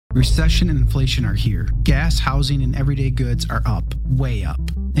Recession and inflation are here. Gas, housing, and everyday goods are up, way up.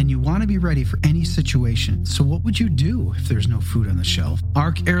 And you want to be ready for any situation. So what would you do if there's no food on the shelf?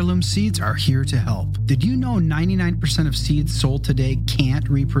 ARC Heirloom Seeds are here to help. Did you know 99% of seeds sold today can't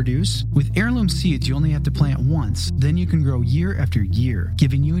reproduce? With heirloom seeds, you only have to plant once. Then you can grow year after year,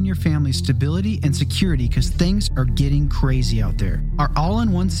 giving you and your family stability and security because things are getting crazy out there. Our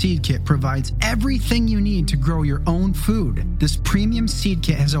all-in-one seed kit provides everything you need to grow your own food. This premium seed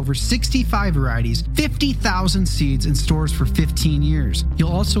kit has over 65 varieties, 50,000 seeds in stores for 15 years.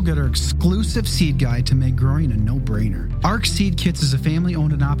 You'll also get our exclusive seed guide to make growing a no-brainer. ARC Seed Kits is a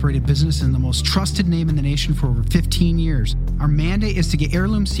family-owned and operated business and the most trusted name in the nation for over 15 years. Our mandate is to get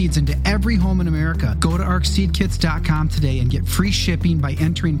heirloom seeds into every home in America. Go to arcseedkits.com today and get free shipping by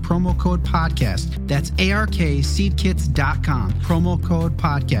entering promo code podcast. That's ARKseedkits.com, promo code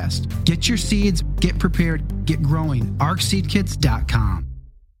podcast. Get your seeds, get prepared, get growing. arcseedkits.com.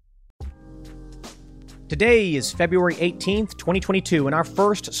 Today is February 18th, 2022, and our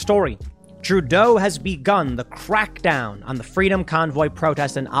first story. Trudeau has begun the crackdown on the Freedom Convoy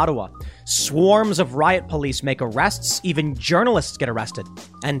protest in Ottawa. Swarms of riot police make arrests, even journalists get arrested,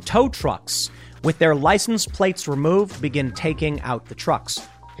 and tow trucks, with their license plates removed, begin taking out the trucks.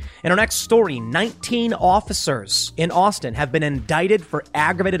 In our next story, 19 officers in Austin have been indicted for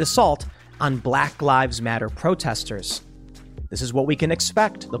aggravated assault on Black Lives Matter protesters. This is what we can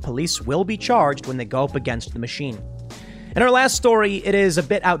expect. The police will be charged when they go up against the machine. In our last story, it is a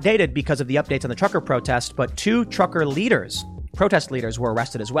bit outdated because of the updates on the trucker protest, but 2 trucker leaders, protest leaders, were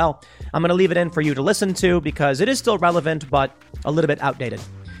arrested as well. I'm going to leave it in for you to listen to because it is still relevant, but a little bit outdated.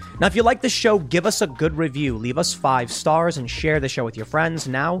 Now, if you like this show, give us a good review, leave us 5 stars, and share the show with your friends.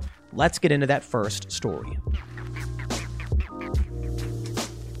 Now, let's get into that first story.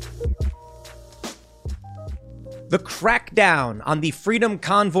 The crackdown on the Freedom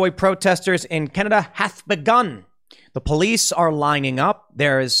Convoy protesters in Canada hath begun. The police are lining up.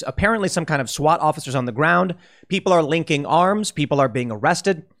 There is apparently some kind of SWAT officers on the ground. People are linking arms. People are being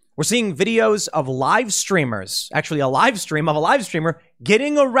arrested. We're seeing videos of live streamers, actually a live stream of a live streamer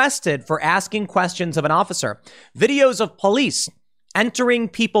getting arrested for asking questions of an officer. Videos of police entering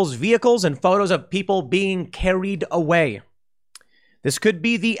people's vehicles and photos of people being carried away. This could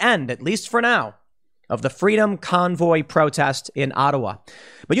be the end, at least for now, of the Freedom Convoy protest in Ottawa.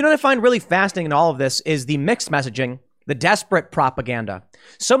 But you know what I find really fascinating in all of this is the mixed messaging, the desperate propaganda.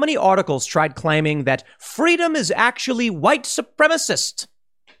 So many articles tried claiming that freedom is actually white supremacist.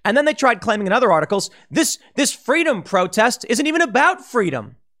 And then they tried claiming in other articles, this freedom protest isn't even about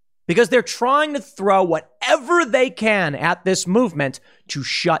freedom, because they're trying to throw whatever they can at this movement to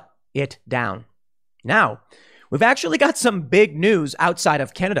shut it down. Now, we've actually got some big news outside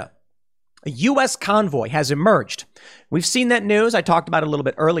of Canada. A U.S. convoy has emerged. We've seen that news. I talked about it a little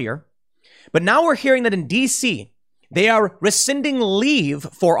bit earlier. But now we're hearing that in D.C., they are rescinding leave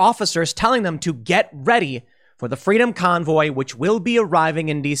for officers, telling them to get ready for the Freedom Convoy, which will be arriving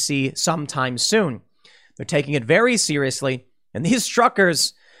in D.C. sometime soon. They're taking it very seriously. And these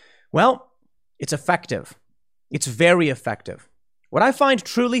truckers, well, it's effective. It's very effective. What I find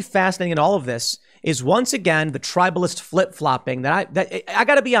truly fascinating in all of this is, once again, the tribalist flip-flopping that I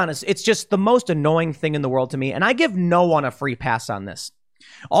got to be honest, it's just the most annoying thing in the world to me, and I give no one a free pass on this.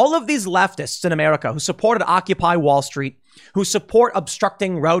 All of these leftists in America who supported Occupy Wall Street, who support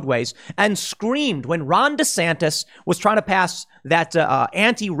obstructing roadways, and screamed when Ron DeSantis was trying to pass that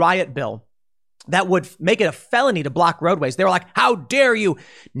anti-riot bill that would make it a felony to block roadways. They were like, how dare you?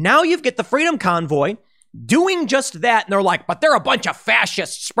 Now you've got the Freedom Convoy doing just that, and they're like, but they're a bunch of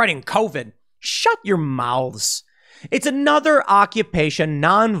fascists spreading COVID. Shut your mouths. It's another occupation,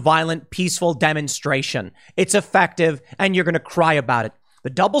 nonviolent, peaceful demonstration. It's effective, and you're going to cry about it.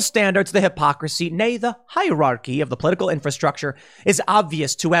 The double standards, the hypocrisy, nay, the hierarchy of the political infrastructure is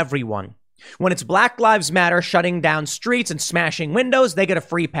obvious to everyone. When it's Black Lives Matter shutting down streets and smashing windows, they get a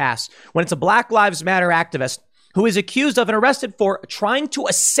free pass. When it's a Black Lives Matter activist who is accused of and arrested for trying to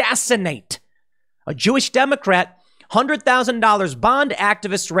assassinate a Jewish Democrat, $100,000 bond,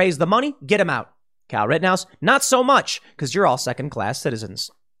 activists raise the money, get him out. Kyle Rittenhouse, not so much, because you're all second-class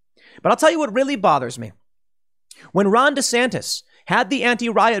citizens. But I'll tell you what really bothers me. When Ron DeSantis had the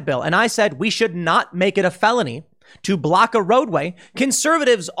anti-riot bill, and I said we should not make it a felony to block a roadway,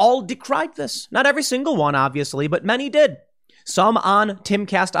 conservatives all decried this. Not every single one, obviously, but many did. Some on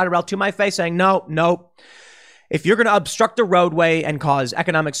Timcast IRL to my face saying, no. If you're going to obstruct a roadway and cause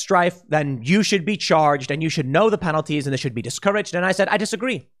economic strife, then you should be charged and you should know the penalties and this should be discouraged. And I said, I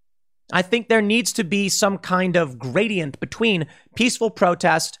disagree. I think there needs to be some kind of gradient between peaceful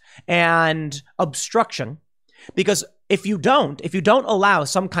protest and obstruction, because If you don't allow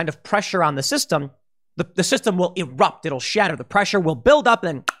some kind of pressure on the system will erupt. It'll shatter. The pressure will build up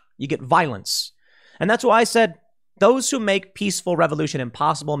and you get violence. And that's why I said those who make peaceful revolution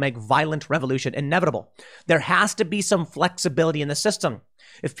impossible make violent revolution inevitable. There has to be some flexibility in the system.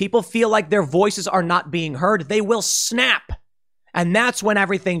 If people feel like their voices are not being heard, they will snap. And that's when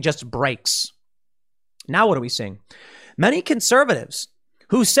everything just breaks. Now what are we seeing? Many conservatives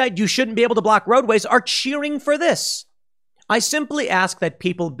who said you shouldn't be able to block roadways are cheering for this. I simply ask that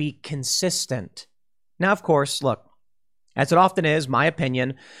people be consistent. Now, of course, look, as it often is, my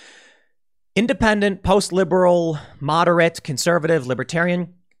opinion, independent, post-liberal, moderate, conservative,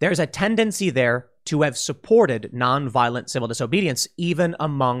 libertarian, there's a tendency there to have supported nonviolent civil disobedience, even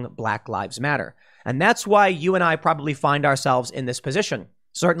among Black Lives Matter. And that's why you and I probably find ourselves in this position.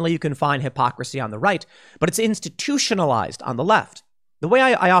 Certainly you can find hypocrisy on the right, but it's institutionalized on the left. The way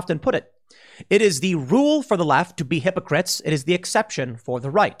I often put it, it is the rule for the left to be hypocrites. It is the exception for the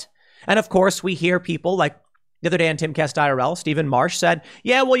right. And of course, we hear people like the other day on Timcast IRL, Stephen Marsh said,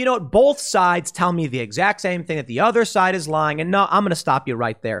 yeah, well, you know what? Both sides tell me the exact same thing, that the other side is lying. And no, I'm going to stop you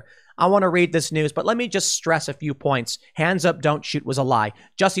right there. I want to read this news, but let me just stress a few points. Hands up, don't shoot was a lie.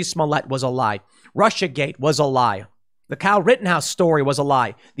 Jussie Smollett was a lie. Russiagate was a lie. The Kyle Rittenhouse story was a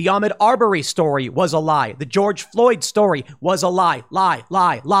lie. The Ahmaud Arbery story was a lie. The George Floyd story was a lie. Lie,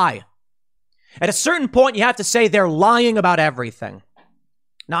 lie, lie. At a certain point, you have to say they're lying about everything.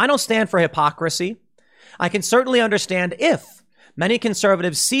 Now, I don't stand for hypocrisy. I can certainly understand if many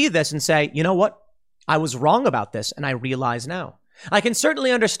conservatives see this and say, you know what? I was wrong about this, and I realize now. I can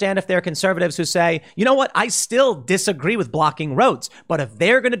certainly understand if there are conservatives who say, you know what? I still disagree with blocking roads, but if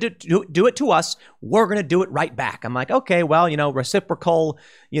they're going to do it to us, we're going to do it right back. I'm like, okay, well, reciprocal,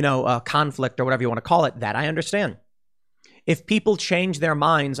 conflict or whatever you want to call it, that I understand. If people change their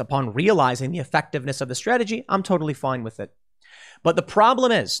minds upon realizing the effectiveness of the strategy, I'm totally fine with it. But the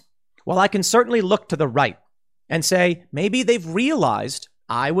problem is, while I can certainly look to the right and say, maybe they've realized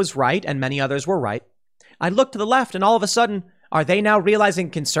I was right and many others were right, I look to the left and all of a sudden, are they now realizing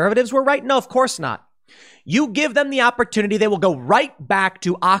conservatives were right? No, of course not. You give them the opportunity, they will go right back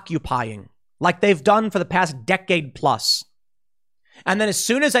to occupying like they've done for the past decade plus. And then as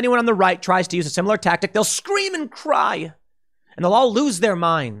soon as anyone on the right tries to use a similar tactic, they'll scream and cry and they'll all lose their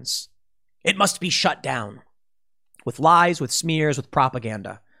minds. It must be shut down with lies, with smears, with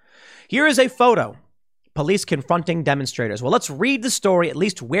propaganda. Here is a photo. Police confronting demonstrators. Well, let's read the story, at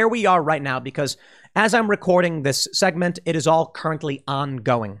least where we are right now, because as I'm recording this segment, it is all currently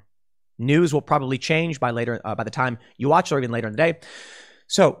ongoing. News will probably change by the time you watch, or even later in the day.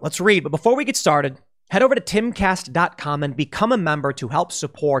 So let's read. But before we get started, head over to timcast.com and become a member to help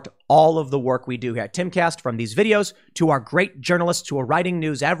support all of the work we do here at Timcast, from these videos to our great journalists who are writing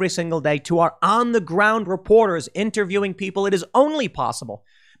news every single day to our on-the-ground reporters interviewing people. It is only possible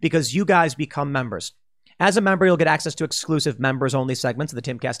because you guys become members. As a member, you'll get access to exclusive members-only segments of the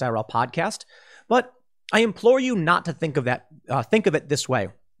Timcast IRL podcast. But I implore you not to think of it this way.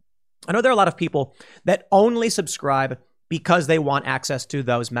 I know there are a lot of people that only subscribe because they want access to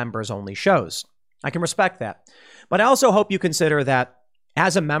those members-only shows. I can respect that. But I also hope you consider that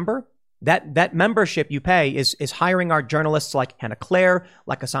as a member, that membership you pay is hiring our journalists like Hannah Claire,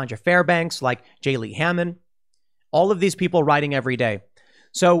 like Cassandra Fairbanks, like Jay Lee Hammond, all of these people writing every day.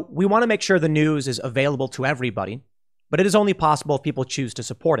 So we want to make sure the news is available to everybody, but it is only possible if people choose to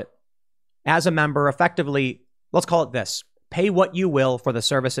support it. As a member, effectively, let's call it this: pay what you will for the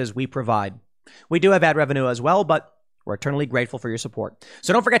services we provide. We do have ad revenue as well, but we're eternally grateful for your support.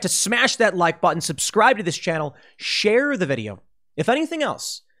 So don't forget to smash that like button, subscribe to this channel, share the video. If anything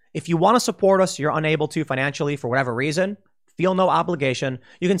else, if you want to support us, you're unable to financially for whatever reason, feel no obligation.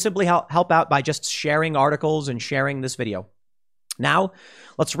 You can simply help out by just sharing articles and sharing this video. Now,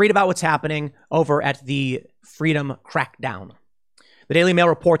 let's read about what's happening over at the Freedom Crackdown. The Daily Mail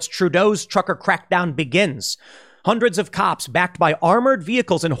reports Trudeau's trucker crackdown begins. Hundreds of cops backed by armored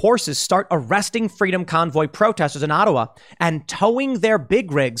vehicles and horses start arresting Freedom Convoy protesters in Ottawa and towing their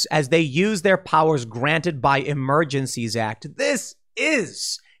big rigs as they use their powers granted by Emergencies Act. This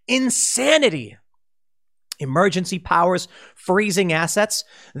is insanity. Emergency powers, freezing assets.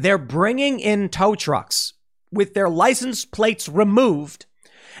 They're bringing in tow trucks with their license plates removed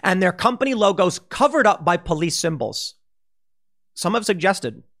and their company logos covered up by police symbols. Some have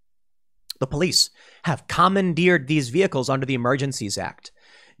suggested the police have commandeered these vehicles under the Emergencies Act.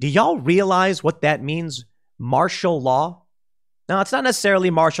 Do y'all realize what that means? Martial law? Now, it's not necessarily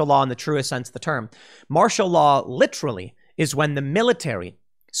martial law in the truest sense of the term. Martial law literally is when the military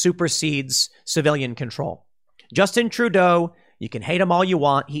supersedes civilian control. Justin Trudeau You can hate him all you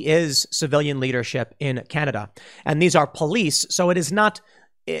want. He is civilian leadership in Canada. And these are police, so it is not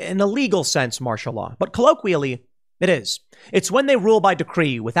in a legal sense martial law, but colloquially it is. It's when they rule by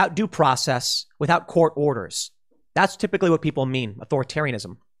decree without due process, without court orders. That's typically what people mean,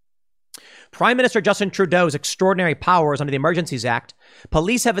 authoritarianism. Prime Minister Justin Trudeau's extraordinary powers under the Emergencies Act,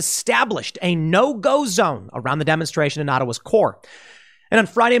 police have established a no-go zone around the demonstration in Ottawa's core. And on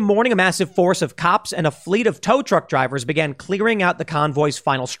Friday morning, a massive force of cops and a fleet of tow truck drivers began clearing out the convoy's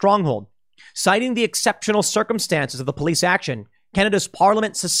final stronghold. Citing the exceptional circumstances of the police action, Canada's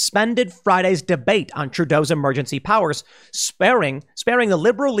Parliament suspended Friday's debate on Trudeau's emergency powers, sparing the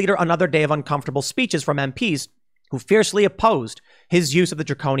Liberal leader another day of uncomfortable speeches from MPs who fiercely opposed his use of the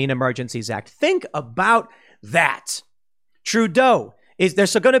Draconian Emergencies Act. Think about that. Trudeau,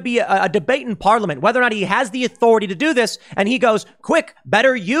 there's going to be a debate in Parliament whether or not he has the authority to do this, and he goes, quick,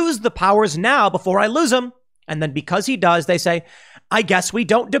 better use the powers now before I lose them. And then because he does, they say, I guess we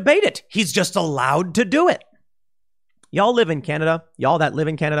don't debate it. He's just allowed to do it. Y'all live in Canada. Y'all that live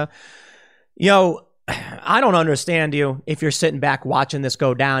in Canada. I don't understand you if you're sitting back watching this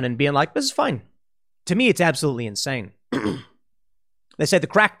go down and being like, this is fine. To me, it's absolutely insane. They say the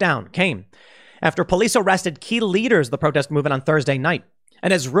crackdown came after police arrested key leaders of the protest movement on Thursday night.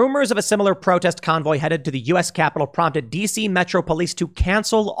 And as rumors of a similar protest convoy headed to the U.S. Capitol prompted D.C. Metro Police to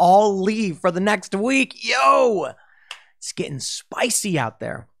cancel all leave for the next week. It's getting spicy out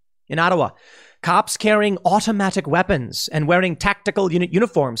there. In Ottawa, cops carrying automatic weapons and wearing tactical unit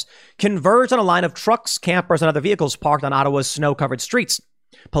uniforms converged on a line of trucks, campers, and other vehicles parked on Ottawa's snow-covered streets.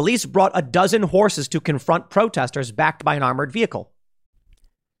 Police brought a dozen horses to confront protesters backed by an armored vehicle.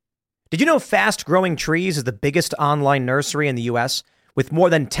 Did you know Fast Growing Trees is the biggest online nursery in the U.S., with more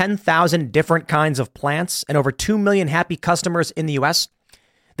than 10,000 different kinds of plants and over 2 million happy customers in the U.S.?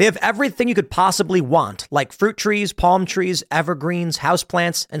 They have everything you could possibly want, like fruit trees, palm trees, evergreens,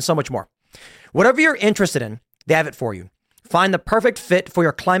 houseplants, and so much more. Whatever you're interested in, they have it for you. Find the perfect fit for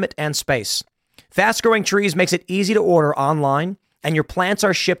your climate and space. Fast Growing Trees makes it easy to order online, and your plants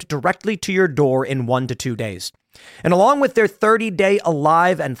are shipped directly to your door in 1 to 2 days. And along with their 30-day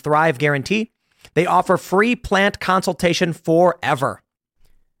Alive and Thrive guarantee, they offer free plant consultation forever.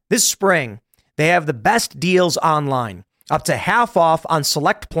 This spring, they have the best deals online, up to half off on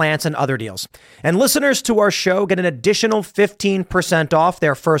select plants and other deals. And listeners to our show get an additional 15% off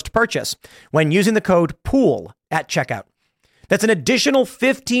their first purchase when using the code POOL at checkout. That's an additional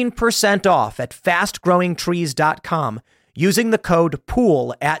 15% off at fastgrowingtrees.com using the code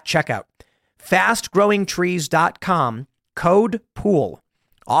POOL at checkout. Fastgrowingtrees.com, code POOL.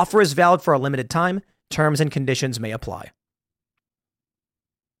 Offer is valid for a limited time. Terms and conditions may apply.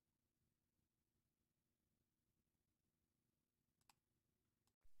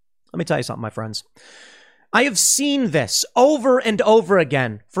 Let me tell you something, my friends. I have seen this over and over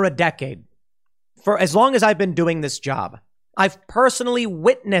again for a decade. For as long as I've been doing this job, I've personally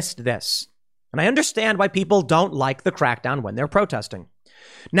witnessed this. And I understand why people don't like the crackdown when they're protesting.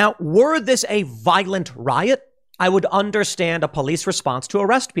 Now, were this a violent riot, I would understand a police response to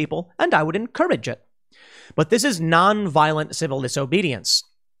arrest people, and I would encourage it. But this is non-violent civil disobedience.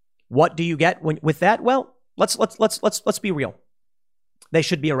 What do you get with that? Well, let's be real. They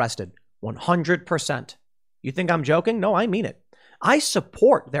should be arrested. 100%. You think I'm joking? No, I mean it. I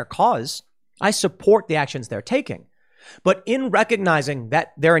support their cause. I support the actions they're taking. But in recognizing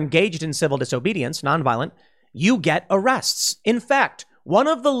that they're engaged in civil disobedience, nonviolent, you get arrests. In fact, one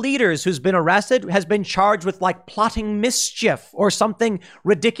of the leaders who's been arrested has been charged with plotting mischief or something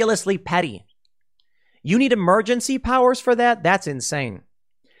ridiculously petty. You need emergency powers for that? That's insane.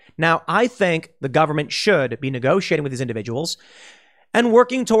 Now, I think the government should be negotiating with these individuals and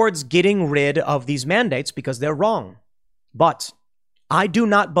working towards getting rid of these mandates because they're wrong. But I do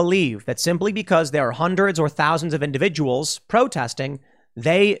not believe that simply because there are hundreds or thousands of individuals protesting,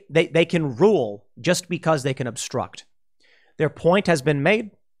 they can rule just because they can obstruct. Their point has been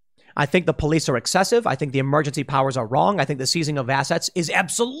made. I think the police are excessive. I think the emergency powers are wrong. I think the seizing of assets is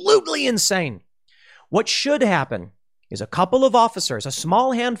absolutely insane. What should happen is a couple of officers, a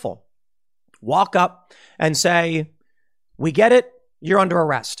small handful, walk up and say, we get it. You're under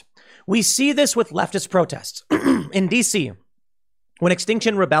arrest. We see this with leftist protests in D.C. When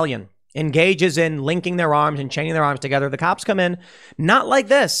Extinction Rebellion engages in linking their arms and chaining their arms together, the cops come in, not like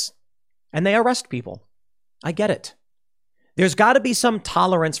this, and they arrest people. I get it. There's got to be some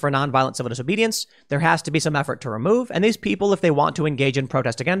tolerance for nonviolent civil disobedience. There has to be some effort to remove, and these people, if they want to engage in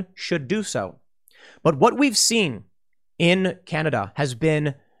protest again, should do so. But what we've seen in Canada has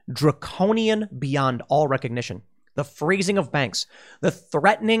been draconian beyond all recognition. The freezing of banks, the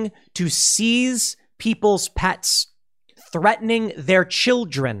threatening to seize people's pets, threatening their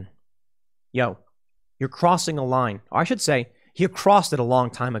children. Yo, you're crossing a line. Or I should say, you crossed it a long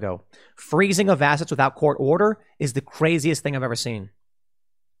time ago. Freezing of assets without court order is the craziest thing I've ever seen.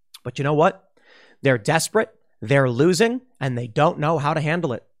 But you know what? They're desperate, they're losing, and they don't know how to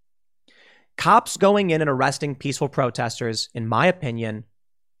handle it. Cops going in and arresting peaceful protesters, in my opinion,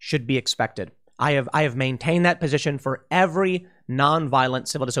 should be expected. I have maintained that position for every nonviolent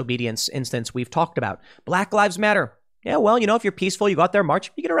civil disobedience instance we've talked about. Black Lives Matter. Yeah, well, if you're peaceful, you go out there,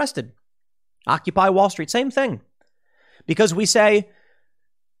 march, you get arrested. Occupy Wall Street, same thing. Because we say,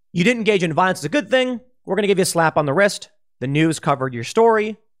 you didn't engage in violence is a good thing, we're going to give you a slap on the wrist. The news covered your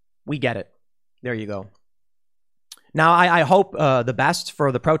story. We get it. There you go. Now, I hope the best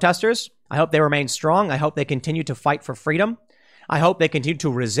for the protesters. I hope they remain strong. I hope they continue to fight for freedom. I hope they continue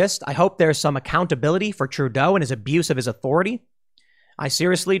to resist. I hope there's some accountability for Trudeau and his abuse of his authority. I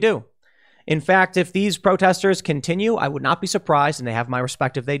seriously do. In fact, if these protesters continue, I would not be surprised, and they have my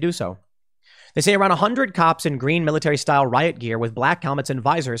respect if they do so. They say around 100 cops in green military-style riot gear with black helmets and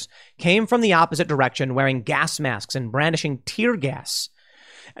visors came from the opposite direction wearing gas masks and brandishing tear gas.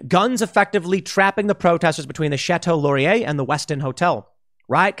 Guns effectively trapping the protesters between the Chateau Laurier and the Westin Hotel.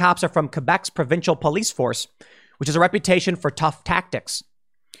 Riot cops are from Quebec's provincial police force, which has a reputation for tough tactics.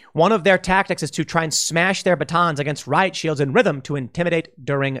 One of their tactics is to try and smash their batons against riot shields in rhythm to intimidate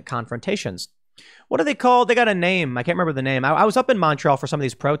during confrontations. What are they called? They got a name. I can't remember the name. I was up in Montreal for some of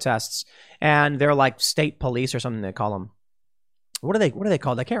these protests, and they're like state police or something they call them. What are they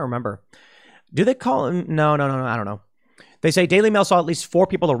called? I can't remember. Do they call them? No, I don't know. They say Daily Mail saw at least 4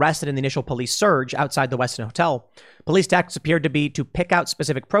 people arrested in the initial police surge outside the Westin Hotel. Police tactics appeared to be to pick out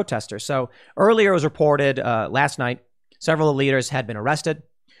specific protesters. So earlier it was reported last night, several of the leaders had been arrested.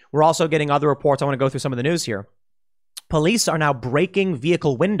 We're also getting other reports. I want to go through some of the news here. Police are now breaking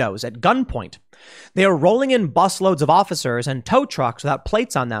vehicle windows at gunpoint. They are rolling in busloads of officers and tow trucks without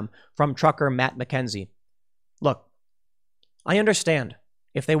plates on them from trucker Matt McKenzie. Look, I understand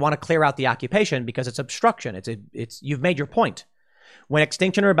if they want to clear out the occupation because it's obstruction. It's you've made your point. When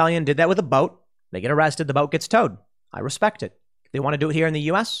Extinction Rebellion did that with a boat, they get arrested, the boat gets towed. I respect it. If they want to do it here in the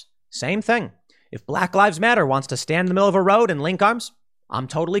U.S., same thing. If Black Lives Matter wants to stand in the middle of a road and link arms, I'm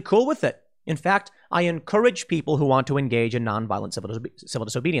totally cool with it. In fact, I encourage people who want to engage in nonviolent civil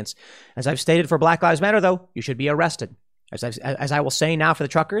disobedience. As I've stated for Black Lives Matter, though, you should be arrested. As I will say now for the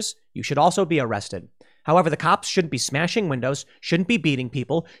truckers, you should also be arrested. However, the cops shouldn't be smashing windows, shouldn't be beating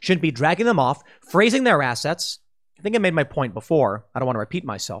people, shouldn't be dragging them off, freezing their assets. I think I made my point before. I don't want to repeat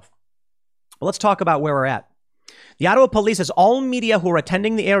myself. But let's talk about where we're at. The Ottawa Police says all media who are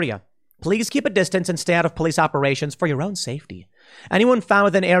attending the area, please keep a distance and stay out of police operations for your own safety. Anyone found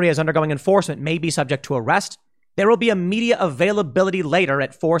within areas undergoing enforcement may be subject to arrest. There will be a media availability later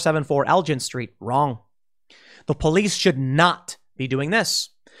at 474 Elgin Street. Wrong. The police should not be doing this.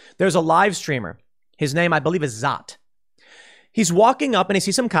 There's a live streamer. His name, I believe, is Zot. He's walking up and he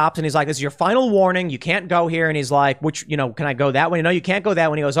sees some cops and he's like, this is your final warning. You can't go here. And he's like, can I go that way? No, you can't go that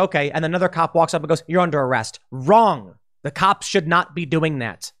way. And he goes, okay. And then another cop walks up and goes, you're under arrest. Wrong. The cops should not be doing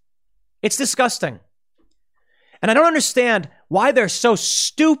that. It's disgusting. And I don't understand why they're so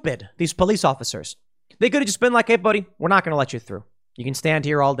stupid, these police officers. They could have just been like, hey, buddy, we're not going to let you through. You can stand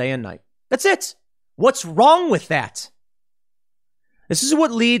here all day and night. That's it. What's wrong with that? This is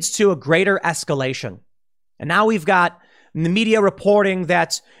what leads to a greater escalation. And now we've got the media reporting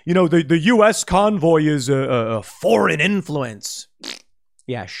that, the U.S. convoy is a foreign influence.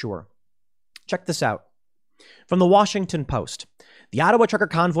 Yeah, sure. Check this out. From the Washington Post. The Ottawa Trucker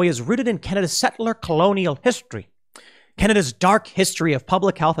Convoy is rooted in Canada's settler colonial history. Canada's dark history of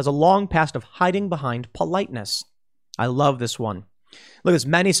public health has a long past of hiding behind politeness. I love this one. Look, as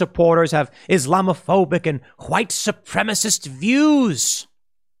many supporters have Islamophobic and white supremacist views.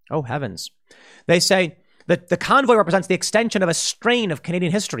 Oh, heavens. They say that the convoy represents the extension of a strain of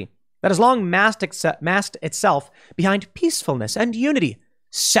Canadian history that has long masked itself behind peacefulness and unity.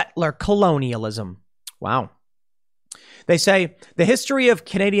 Settler colonialism. Wow. They say the history of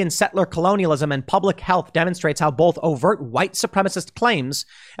Canadian settler colonialism and public health demonstrates how both overt white supremacist claims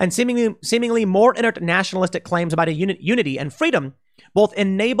and seemingly more internationalistic claims about unity and freedom both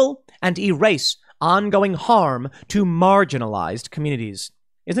enable and erase ongoing harm to marginalized communities.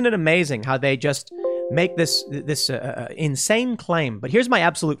 Isn't it amazing how they just make this insane claim? But here's my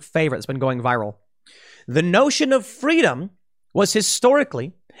absolute favorite that's been going viral. The notion of freedom was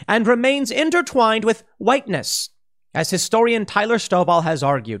historically and remains intertwined with whiteness. As historian Tyler Stovall has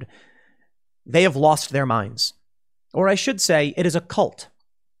argued, they have lost their minds. Or I should say, it is a cult.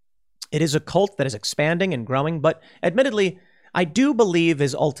 It is a cult that is expanding and growing, but admittedly, I do believe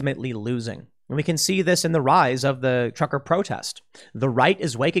is ultimately losing. And we can see this in the rise of the trucker protest. The right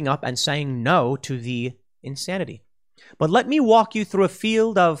is waking up and saying no to the insanity. But let me walk you through a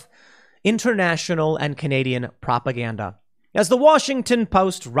field of international and Canadian propaganda. As the Washington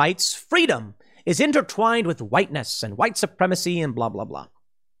Post writes, freedom is intertwined with whiteness and white supremacy and blah, blah, blah.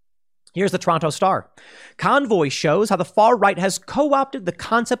 Here's the Toronto Star. Convoy shows how the far right has co-opted the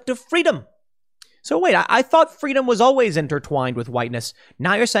concept of freedom. So wait, I thought freedom was always intertwined with whiteness.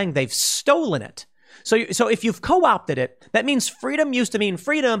 Now you're saying they've stolen it. So if you've co-opted it, that means freedom used to mean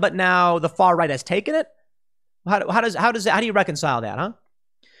freedom, but now the far right has taken it? How do you reconcile that, huh?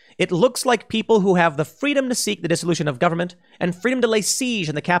 It looks like people who have the freedom to seek the dissolution of government and freedom to lay siege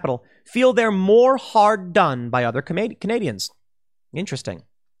in the capital feel they're more hard done by other Canadians. Interesting.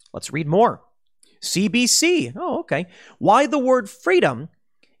 Let's read more. CBC. Oh, okay. Why the word freedom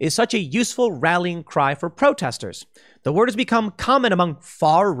is such a useful rallying cry for protesters. The word has become common among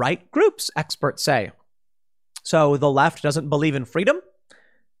far-right groups, experts say. So the left doesn't believe in freedom?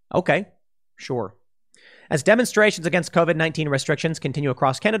 Okay, sure. As demonstrations against COVID-19 restrictions continue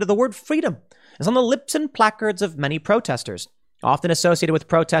across Canada, the word freedom is on the lips and placards of many protesters. Often associated with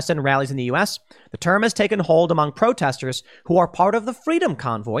protests and rallies in the U.S., the term has taken hold among protesters who are part of the Freedom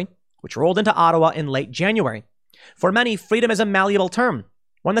Convoy, which rolled into Ottawa in late January. For many, freedom is a malleable term,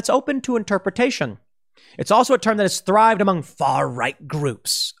 one that's open to interpretation. It's also a term that has thrived among far-right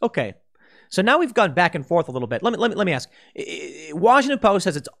groups. Okay, so now we've gone back and forth a little bit. Let me ask. Washington Post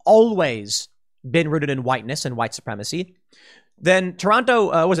says it's always been rooted in whiteness and white supremacy. Then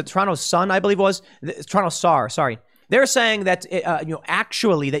Toronto Sun, I believe it was? Toronto Star, sorry. They're saying that,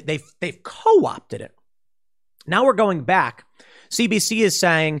 actually they've co-opted it. Now we're going back. CBC is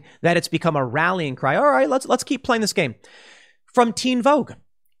saying that it's become a rallying cry. All right, let's keep playing this game. From Teen Vogue,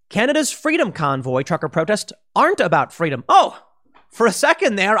 Canada's Freedom Convoy trucker protests aren't about freedom. Oh, for a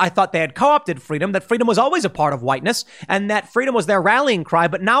second there, I thought they had co-opted freedom, that freedom was always a part of whiteness, and that freedom was their rallying cry.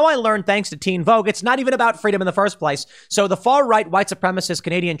 But now I learned, thanks to Teen Vogue, it's not even about freedom in the first place. So the far-right white supremacist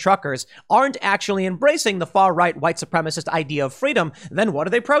Canadian truckers aren't actually embracing the far-right white supremacist idea of freedom. Then what are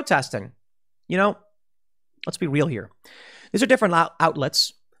they protesting? Let's be real here. These are different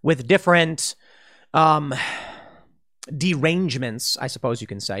outlets with different derangements, I suppose you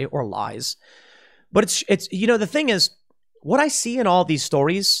can say, or lies. But it's the thing is, what I see in all these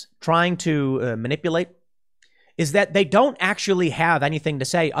stories trying to manipulate is that they don't actually have anything to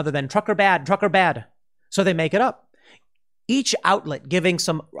say other than trucker bad. So they make it up. Each outlet giving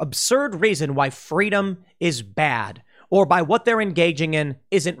some absurd reason why freedom is bad or by what they're engaging in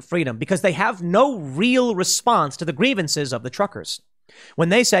isn't freedom, because they have no real response to the grievances of the truckers. When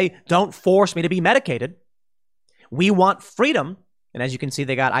they say, don't force me to be medicated, we want freedom. And as you can see,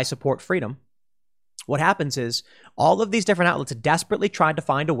 they got, I support freedom. What happens is all of these different outlets desperately tried to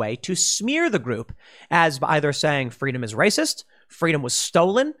find a way to smear the group as either saying freedom is racist, freedom was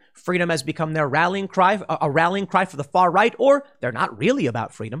stolen, freedom has become their rallying cry, a rallying cry for the far right, or they're not really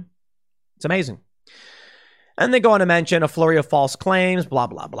about freedom. It's amazing. And they go on to mention a flurry of false claims, blah,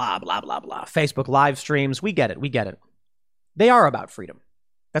 blah, blah, blah, blah, blah. Facebook live streams. We get it. They are about freedom.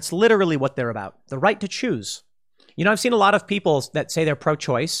 That's literally what they're about. The right to choose. I've seen a lot of people that say they're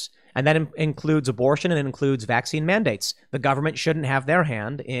pro-choice, and that includes abortion and it includes vaccine mandates. The government shouldn't have their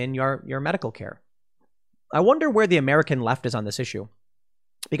hand in your medical care. I wonder where the American left is on this issue.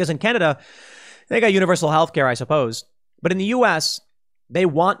 Because in Canada, they got universal health care, I suppose. But in the U.S., they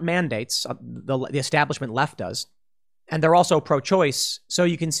want mandates. The establishment left does. And they're also pro-choice. So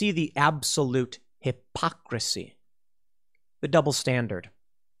you can see the absolute hypocrisy. The double standard.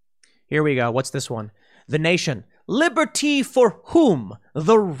 Here we go. What's this one? The Nation. Liberty for whom?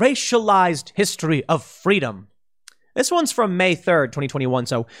 The racialized history of freedom. This one's from May 3rd, 2021,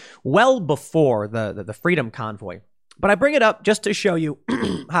 so well before the Freedom Convoy. But I bring it up just to show you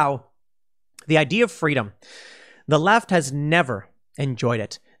how the idea of freedom, the left has never enjoyed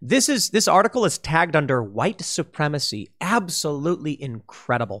it. This article is tagged under white supremacy. Absolutely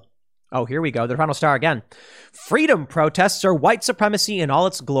incredible. Oh, here we go. The Toronto Star again. Freedom protests are white supremacy in all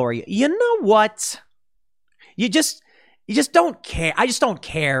its glory. You know what? You just don't care. I just don't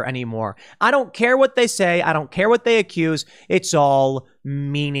care anymore. I don't care what they say. I don't care what they accuse. It's all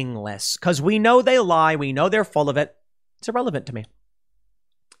meaningless because we know they lie. We know they're full of it. It's irrelevant to me.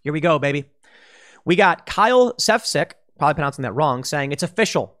 Here we go, baby. We got Kyle Sefcik, probably pronouncing that wrong, saying it's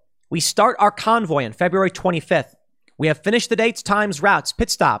official. We start our convoy on February 25th. We have finished the dates, times, routes,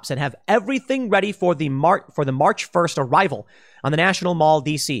 pit stops, and have everything ready for the March 1st arrival on the National Mall,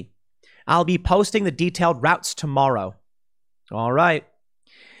 DC. I'll be posting the detailed routes tomorrow. All right.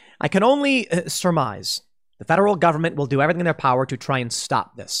 I can only surmise the federal government will do everything in their power to try and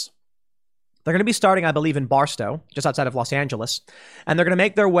stop this. They're going to be starting, I believe, in Barstow, just outside of Los Angeles. And they're going to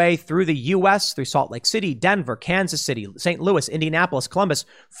make their way through the U.S., through Salt Lake City, Denver, Kansas City, St. Louis, Indianapolis, Columbus,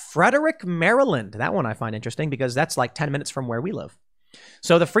 Frederick, Maryland. That one I find interesting because that's like 10 minutes from where we live.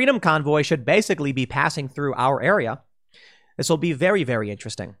 So the Freedom Convoy should basically be passing through our area. This will be very, very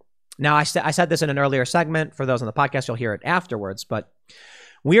interesting. Now, I said this in an earlier segment. For those on the podcast, you'll hear it afterwards. But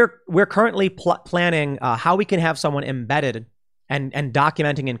we're currently planning how we can have someone embedded and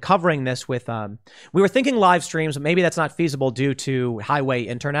documenting and covering this with, we were thinking live streams, but maybe that's not feasible due to highway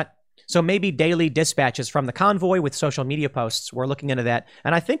internet. So maybe daily dispatches from the convoy with social media posts. We're looking into that.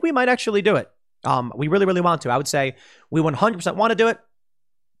 And I think we might actually do it. We really, really want to. I would say we 100% want to do it.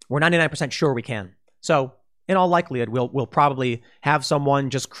 We're 99% sure we can. So in all likelihood, we'll probably have someone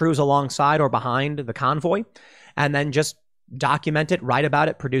just cruise alongside or behind the convoy and then just document it, write about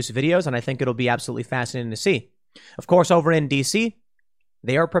it, produce videos. And I think it'll be absolutely fascinating to see. Of course, over in D.C.,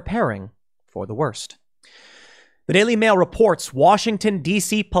 they are preparing for the worst. The Daily Mail reports Washington,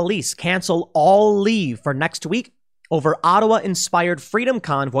 D.C. police cancel all leave for next week over Ottawa-inspired freedom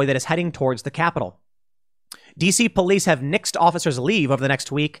convoy that is heading towards the Capitol. D.C. police have nixed officers' leave over the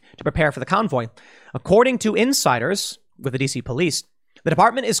next week to prepare for the convoy. According to insiders with the D.C. police, the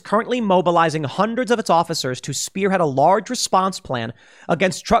department is currently mobilizing hundreds of its officers to spearhead a large response plan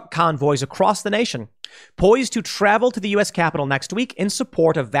against truck convoys across the nation, poised to travel to the U.S. Capitol next week in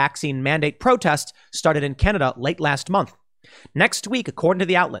support of vaccine mandate protests started in Canada late last month. Next week, according to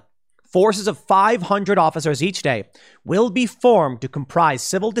the outlet, forces of 500 officers each day will be formed to comprise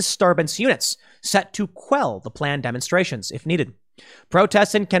civil disturbance units set to quell the planned demonstrations if needed.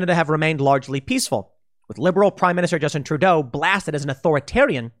 Protests in Canada have remained largely peaceful, with Liberal Prime Minister Justin Trudeau blasted as an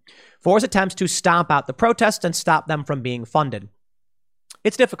authoritarian for his attempts to stomp out the protests and stop them from being funded.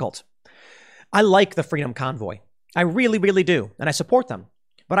 It's difficult. I like the Freedom Convoy. I really, really do, and I support them.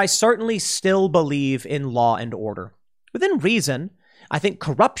 But I certainly still believe in law and order. Within reason, I think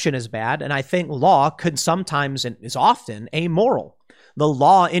corruption is bad, and I think law could sometimes and is often amoral. The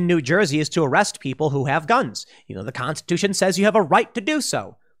law in New Jersey is to arrest people who have guns. The Constitution says you have a right to do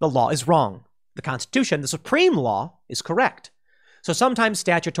so. The law is wrong. The Constitution, the supreme law, is correct. So sometimes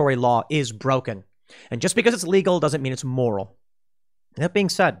statutory law is broken. And just because it's legal doesn't mean it's moral. That being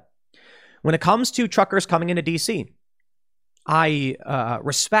said, when it comes to truckers coming into D.C., I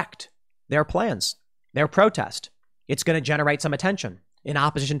respect their plans, their protest. It's going to generate some attention in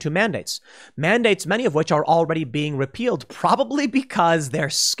opposition to mandates. Mandates, many of which are already being repealed, probably because they're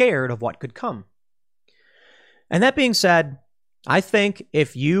scared of what could come. And that being said, I think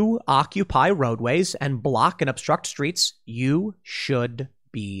if you occupy roadways and block and obstruct streets, you should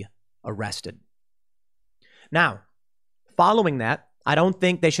be arrested. Now, following that, I don't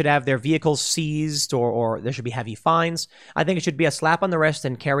think they should have their vehicles seized or there should be heavy fines. I think it should be a slap on the wrist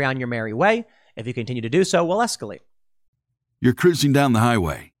and carry on your merry way. If you continue to do so, we'll escalate. You're cruising down the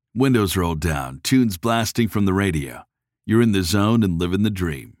highway, windows rolled down, tunes blasting from the radio. You're in the zone and living the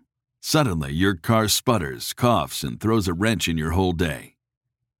dream. Suddenly, your car sputters, coughs, and throws a wrench in your whole day.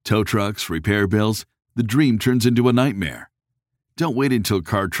 Tow trucks, repair bills, the dream turns into a nightmare. Don't wait until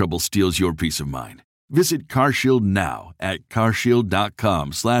car trouble steals your peace of mind. Visit CarShield now at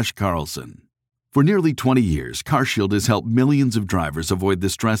carshield.com/Carlson. For nearly 20 years, CarShield has helped millions of drivers avoid the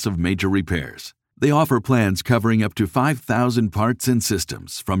stress of major repairs. They offer plans covering up to 5,000 parts and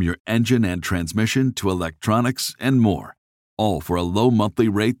systems, from your engine and transmission to electronics and more, all for a low monthly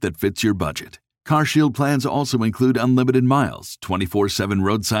rate that fits your budget. CarShield plans also include unlimited miles, 24/7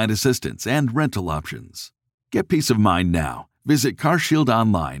 roadside assistance, and rental options. Get peace of mind now. Visit CarShield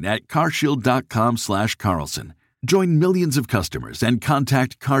online at carshield.com/Carlson. Join millions of customers and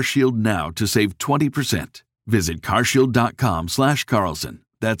contact CarShield now to save 20%. Visit carshield.com/Carlson.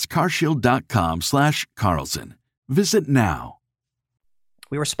 That's carshield.com/Carlson. Visit now.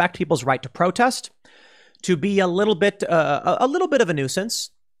 We respect people's right to protest, to be a little bit of a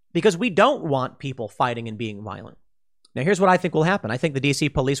nuisance, because we don't want people fighting and being violent. Now, here's what I think will happen. I think the DC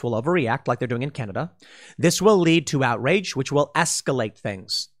police will overreact like they're doing in Canada. This will lead to outrage, which will escalate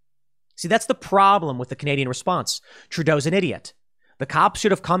things. See, that's the problem with the Canadian response. Trudeau's an idiot. The cops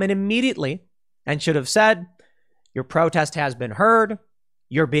should have come in immediately and should have said, your protest has been heard.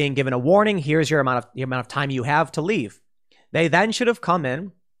 You're being given a warning. Here's the amount of time you have to leave. They then should have come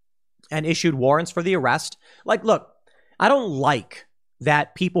in and issued warrants for the arrest. Like, look, I don't like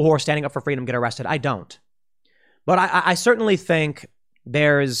that people who are standing up for freedom get arrested. I don't. But I certainly think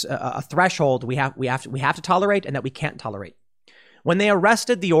there's a threshold we have to tolerate and that we can't tolerate. When they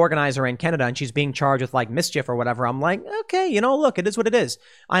arrested the organizer in Canada and she's being charged with like mischief or whatever, I'm like, okay, look, it is what it is.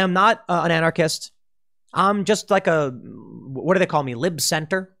 I am not an anarchist. I'm just like what do they call me? Lib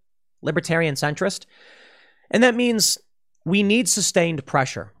center. libertarian centrist. And that means we need sustained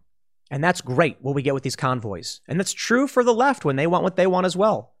pressure. And that's great what we get with these convoys. And that's true for the left when they want what they want as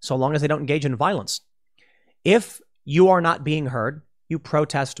well, so long as they don't engage in violence. If you are not being heard, you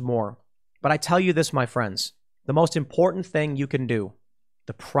protest more. But I tell you this, my friends, the most important thing you can do,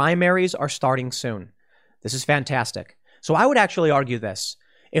 the primaries are starting soon. This is fantastic. So I would actually argue this.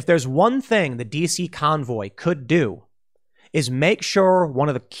 If there's one thing the DC convoy could do, is make sure one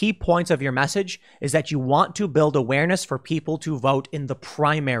of the key points of your message is that you want to build awareness for people to vote in the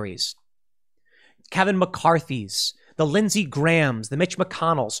primaries. Kevin McCarthy's, the Lindsey Graham's, the Mitch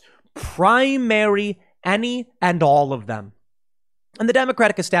McConnell's, primary any and all of them. And the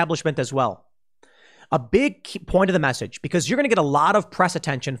Democratic establishment as well. A big key point of the message, because you're going to get a lot of press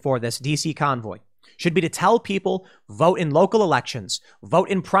attention for this DC convoy, should be to tell people, vote in local elections, vote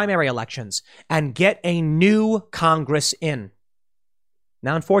in primary elections, and get a new Congress in.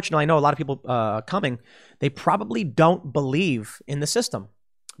 Now, unfortunately, I know a lot of people coming, they probably don't believe in the system.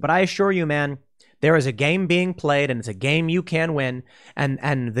 But I assure you, man, there is a game being played, and it's a game you can win.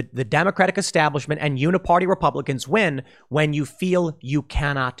 And the Democratic establishment and uniparty Republicans win when you feel you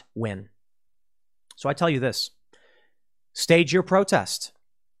cannot win. So I tell you this, stage your protest.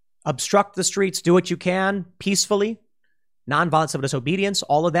 Obstruct the streets, do what you can peacefully, nonviolent civil disobedience,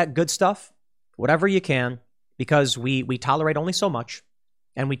 all of that good stuff, whatever you can, because we tolerate only so much,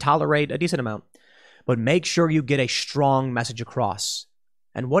 and we tolerate a decent amount. But make sure you get a strong message across.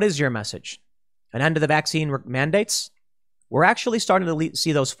 And what is your message? An end to the vaccine mandates? We're actually starting to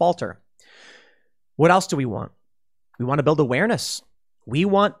see those falter. What else do we want? We want to build awareness. We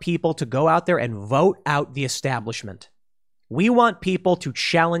want people to go out there and vote out the establishment. We want people to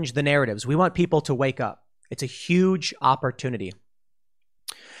challenge the narratives. We want people to wake up. It's a huge opportunity.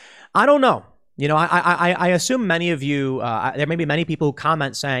 I don't know. You know, I assume many of you, there may be many people who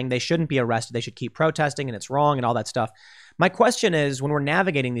comment saying they shouldn't be arrested. They should keep protesting and it's wrong and all that stuff. My question is, when we're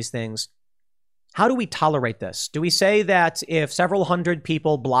navigating these things, how do we tolerate this? Do we say that if several hundred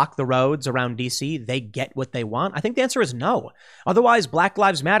people block the roads around DC, they get what they want? I think the answer is no. Otherwise, Black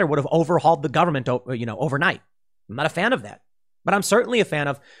Lives Matter would have overhauled the government, overnight. I'm not a fan of that. But I'm certainly a fan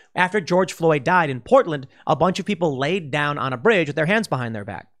of, after George Floyd died in Portland, a bunch of people laid down on a bridge with their hands behind their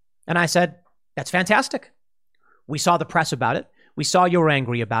back. And I said, that's fantastic. We saw the press about it. We saw you were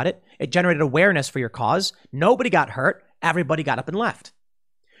angry about it. It generated awareness for your cause. Nobody got hurt. Everybody got up and left.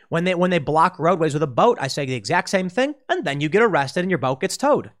 When they block roadways with a boat, I say the exact same thing, and then you get arrested and your boat gets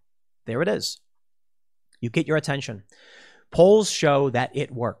towed. There it is. You get your attention. Polls show that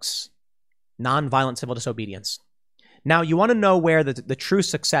it works. Nonviolent civil disobedience. Now, you want to know where the true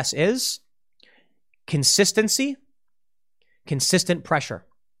success is? Consistency, consistent pressure.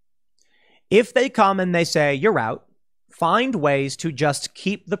 If they come and they say, you're out, find ways to just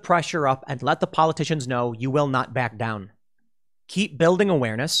keep the pressure up and let the politicians know you will not back down. Keep building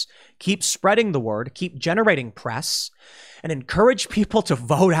awareness, keep spreading the word, keep generating press, and encourage people to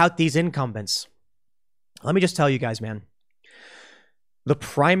vote out these incumbents. Let me just tell you guys, man, the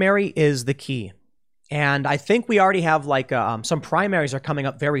primary is the key. And I think we already have some primaries are coming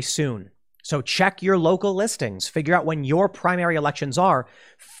up very soon. So check your local listings, figure out when your primary elections are,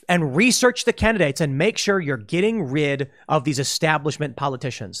 and research the candidates and make sure you're getting rid of these establishment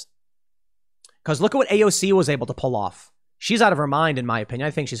politicians. Because look at what AOC was able to pull off. She's out of her mind, in my opinion.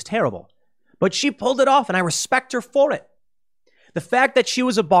 I think she's terrible. But she pulled it off, and I respect her for it. The fact that she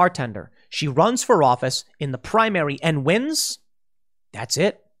was a bartender, she runs for office in the primary and wins, that's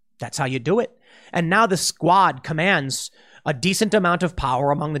it. That's how you do it. And now the squad commands a decent amount of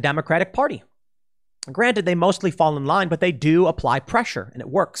power among the Democratic Party. Granted, they mostly fall in line, but they do apply pressure, and it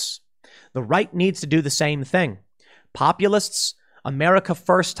works. The right needs to do the same thing. Populists, America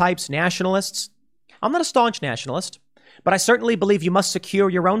First types, nationalists. I'm not a staunch nationalist, but I certainly believe you must secure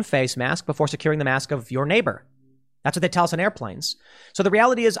your own face mask before securing the mask of your neighbor. That's what they tell us on airplanes. So the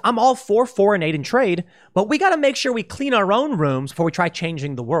reality is I'm all for foreign aid and trade, but we got to make sure we clean our own rooms before we try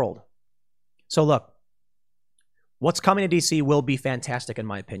changing the world. So look, what's coming to DC will be fantastic in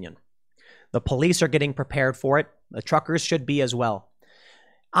my opinion. The police are getting prepared for it. The truckers should be as well.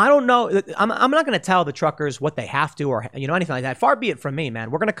 I don't know. I'm not going to tell the truckers what they have to or anything like that. Far be it from me,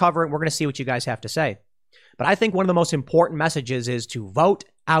 man. We're going to cover it. We're going to see what you guys have to say. But I think one of the most important messages is to vote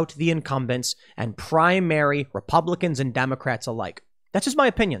out the incumbents and primary Republicans and Democrats alike. That's just my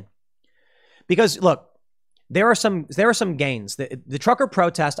opinion. Because look, there are some gains. The trucker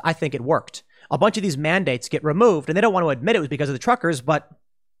protest, I think it worked. A bunch of these mandates get removed, and they don't want to admit it was because of the truckers, but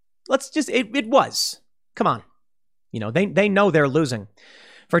it was. Come on. They know they're losing.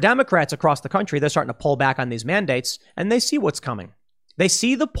 For Democrats across the country, they're starting to pull back on these mandates, and they see what's coming. They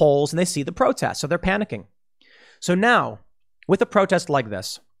see the polls and they see the protests, so they're panicking. So now, with a protest like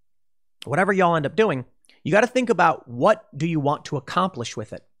this, whatever y'all end up doing, you got to think about what do you want to accomplish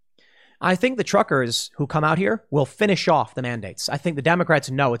with it. I think the truckers who come out here will finish off the mandates. I think the Democrats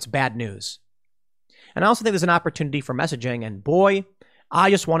know it's bad news. And I also think there's an opportunity for messaging. And boy,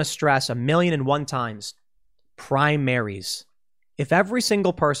 I just want to stress 1,000,001 times, primaries. If every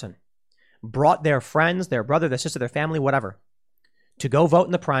single person brought their friends, their brother, their sister, their family, whatever, to go vote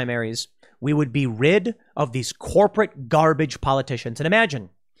in the primaries, we would be rid of these corporate garbage politicians. And imagine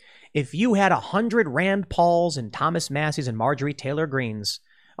if you had 100 Rand Pauls and Thomas Masseys and Marjorie Taylor Greens.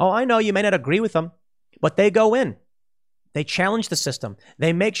 Oh, I know you may not agree with them, but they go in. They challenge the system.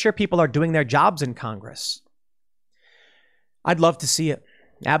 They make sure people are doing their jobs in Congress. I'd love to see it.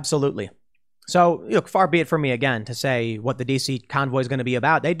 Absolutely. So, look, far be it from me again to say what the DC convoy is going to be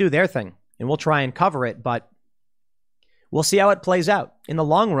about. They do their thing, and we'll try and cover it, but we'll see how it plays out. In the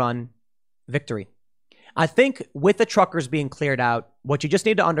long run, victory. I think with the truckers being cleared out, what you just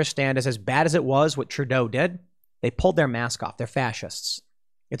need to understand is as bad as it was what Trudeau did, they pulled their mask off. They're fascists.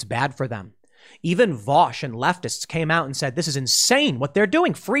 It's bad for them. Even Vosh and leftists came out and said, this is insane what they're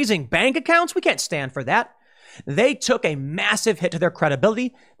doing, freezing bank accounts. We can't stand for that. They took a massive hit to their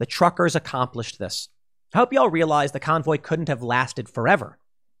credibility. The truckers accomplished this. I hope y'all realize the convoy couldn't have lasted forever.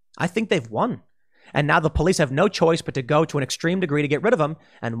 I think they've won. And now the police have no choice but to go to an extreme degree to get rid of them.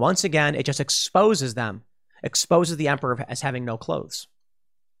 And once again, it just exposes them, exposes the emperor as having no clothes.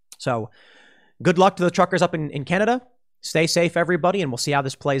 So good luck to the truckers up in Canada. Stay safe, everybody, and we'll see how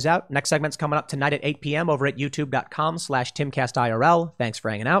this plays out. Next segment's coming up tonight at 8 p.m. over at youtube.com/TimCastIRL. Thanks for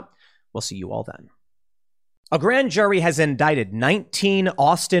hanging out. We'll see you all then. A grand jury has indicted 19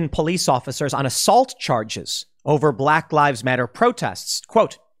 Austin police officers on assault charges over Black Lives Matter protests.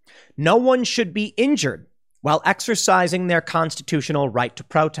 Quote, no one should be injured while exercising their constitutional right to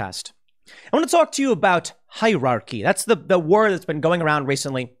protest. I want to talk to you about hierarchy. That's the word that's been going around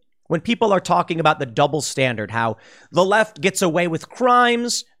recently when people are talking about the double standard, how the left gets away with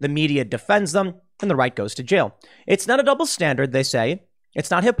crimes, the media defends them, and the right goes to jail. It's not a double standard, they say. It's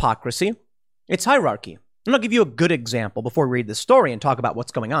not hypocrisy. It's hierarchy. And I'll give you a good example before we read the story and talk about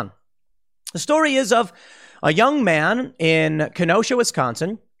what's going on. The story is of a young man in Kenosha,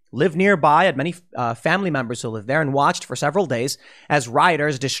 Wisconsin, lived nearby, had many family members who lived there, and watched for several days as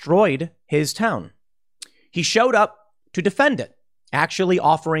rioters destroyed his town. He showed up to defend it, actually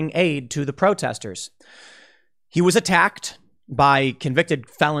offering aid to the protesters. He was attacked by convicted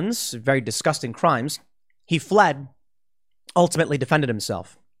felons, very disgusting crimes. He fled, ultimately defended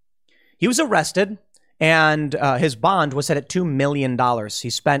himself. He was arrested, and his bond was set at $2 million. He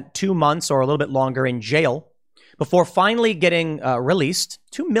spent 2 months or a little bit longer in jail before finally getting released.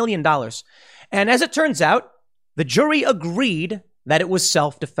 $2 million. And as it turns out, the jury agreed that it was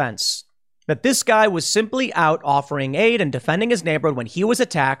self-defense. That this guy was simply out offering aid and defending his neighborhood when he was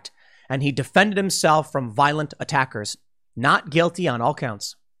attacked, and he defended himself from violent attackers. Not guilty on all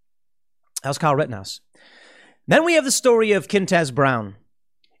counts. That was Kyle Rittenhouse. Then we have the story of Kintez Brown,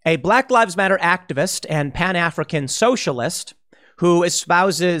 a Black Lives Matter activist and Pan-African socialist who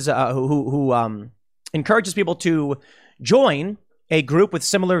espouses, who encourages people to join a group with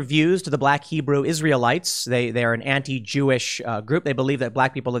similar views to the Black Hebrew Israelites. They are an anti-Jewish group. They believe that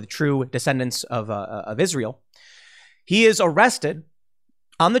Black people are the true descendants of Israel. He is arrested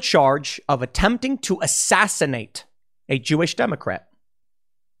on the charge of attempting to assassinate a Jewish Democrat.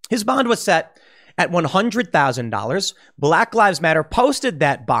 His bond was set at $100,000. Black Lives Matter posted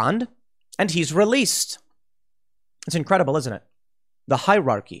that bond, and he's released. It's incredible, isn't it? The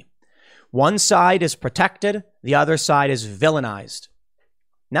hierarchy. One side is protected, the other side is villainized.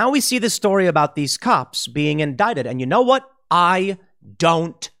 Now we see the story about these cops being indicted, and you know what? I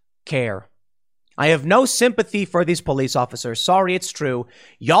don't care. I have no sympathy for these police officers. Sorry, it's true.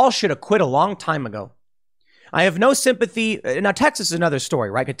 Y'all should have quit a long time ago. I have no sympathy. Now, Texas is another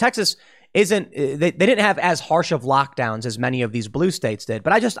story, right? Because Texas isn't, they didn't have as harsh of lockdowns as many of these blue states did,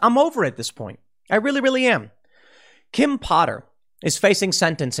 but I'm over it at this point. I really, really am. Kim Potter is facing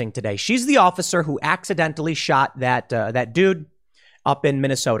sentencing today. She's the officer who accidentally shot that dude up in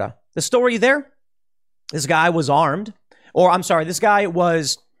Minnesota. The story there, this guy was armed, this guy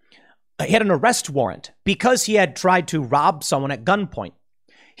he had an arrest warrant because he had tried to rob someone at gunpoint.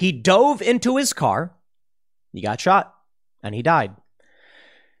 He dove into his car, he got shot, and he died.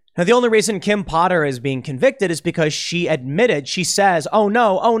 Now, the only reason Kim Potter is being convicted is because she says, oh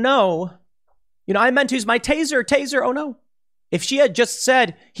no, I meant to use my taser, oh no. If she had just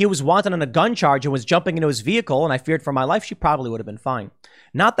said he was wanted on a gun charge and was jumping into his vehicle and I feared for my life, she probably would have been fine.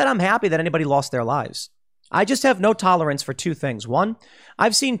 Not that I'm happy that anybody lost their lives. I just have no tolerance for two things. One,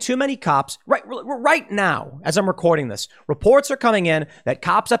 I've seen too many cops right now, as I'm recording this. Reports are coming in that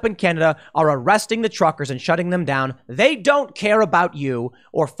cops up in Canada are arresting the truckers and shutting them down. They don't care about you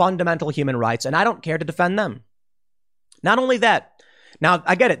or fundamental human rights, and I don't care to defend them. Not only that, now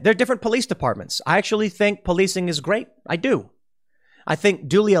I get it. They're different police departments. I actually think policing is great. I do. I think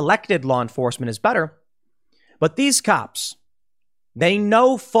duly elected law enforcement is better. But these cops, they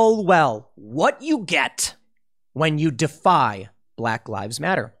know full well what you get when you defy Black Lives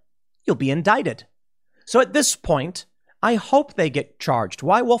Matter. You'll be indicted. So at this point, I hope they get charged.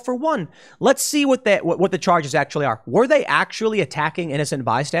 Why? Well, for one, let's see what the charges actually are. Were they actually attacking innocent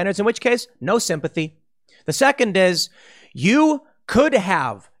bystanders? In which case, no sympathy. The second is, you could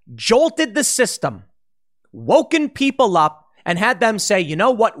have jolted the system, woken people up, and had them say, you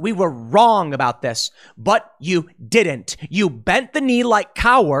know what, we were wrong about this, but you didn't. You bent the knee like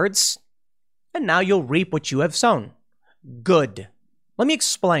cowards, and now you'll reap what you have sown. Good. Let me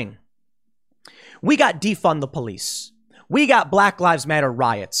explain. We got defund the police. We got Black Lives Matter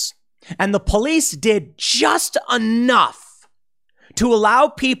riots. And the police did just enough to allow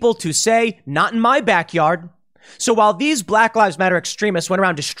people to say, not in my backyard. So while these Black Lives Matter extremists went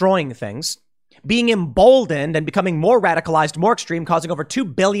around destroying things, being emboldened and becoming more radicalized, more extreme, causing over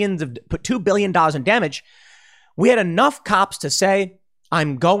 $2 billion in damage, we had enough cops to say,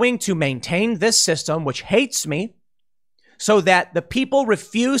 I'm going to maintain this system, which hates me, so that the people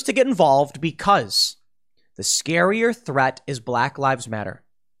refuse to get involved because the scarier threat is Black Lives Matter.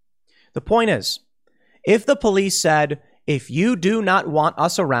 The point is, if the police said, if you do not want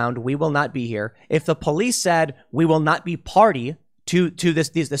us around, we will not be here. If the police said, we will not be party to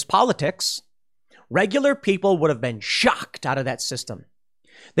this politics, regular people would have been shocked out of that system.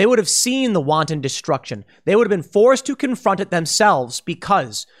 They would have seen the wanton destruction. They would have been forced to confront it themselves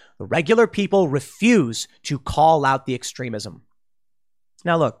because the regular people refuse to call out the extremism.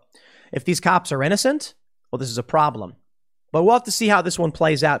 Now, look, if these cops are innocent, well, this is a problem. But we'll have to see how this one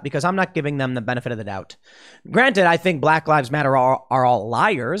plays out because I'm not giving them the benefit of the doubt. Granted, I think Black Lives Matter are all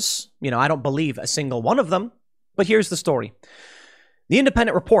liars. You know, I don't believe a single one of them. But here's the story. The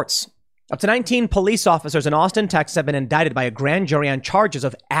Independent reports up to 19 police officers in Austin, Texas have been indicted by a grand jury on charges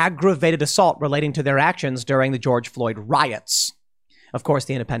of aggravated assault relating to their actions during the George Floyd riots. Of course,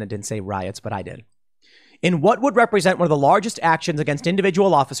 the Independent didn't say riots, but I did. In what would represent one of the largest actions against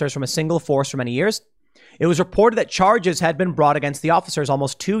individual officers from a single force for many years, it was reported that charges had been brought against the officers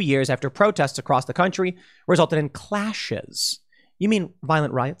almost 2 years after protests across the country resulted in clashes. You mean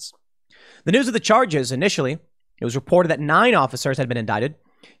violent riots? The news of the charges initially, it was reported that 9 officers had been indicted,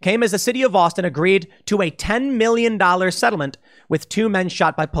 came as the city of Austin agreed to a $10 million settlement with 2 men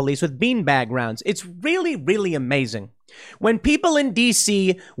shot by police with beanbag rounds. It's really, really amazing. When people in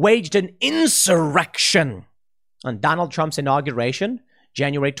D.C. waged an insurrection on Donald Trump's inauguration,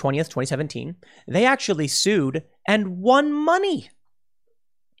 January 20th, 2017, they actually sued and won money.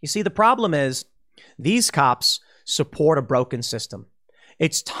 You see, the problem is these cops support a broken system.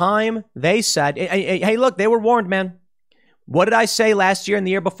 It's time they said, hey, look, they were warned, man. What did I say last year and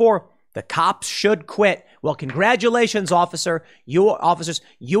the year before? The cops should quit. Well, congratulations, officers.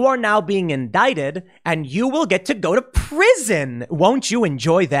 You are now being indicted and you will get to go to prison. Won't you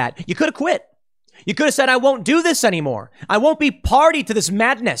enjoy that? You could have quit. You could have said, I won't do this anymore. I won't be party to this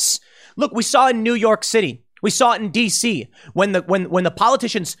madness. Look, we saw in New York City. We saw it in D.C. when the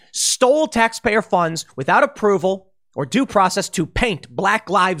politicians stole taxpayer funds without approval or due process to paint Black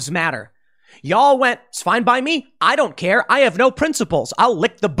Lives Matter. Y'all went, it's fine by me. I don't care. I have no principles. I'll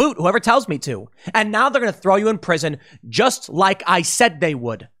lick the boot, whoever tells me to. And now they're going to throw you in prison just like I said they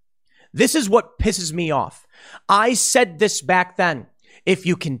would. This is what pisses me off. I said this back then. If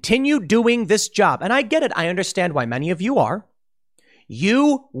you continue doing this job, and I get it, I understand why many of you are,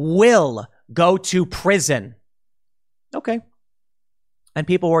 you will go to prison. Okay. And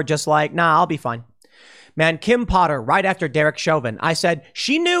people were just like, nah, I'll be fine. Man, Kim Potter, right after Derek Chauvin, I said,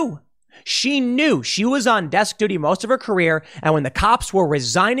 she knew. She knew she was on desk duty most of her career. And when the cops were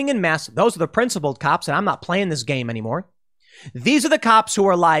resigning en masse, those are the principled cops, and I'm not playing this game anymore. These are the cops who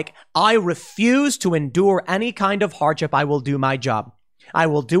are like, I refuse to endure any kind of hardship. I will do my job. I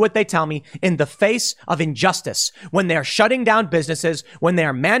will do what they tell me in the face of injustice. When they're shutting down businesses, when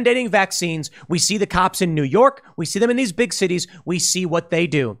they're mandating vaccines, we see the cops in New York. We see them in these big cities. We see what they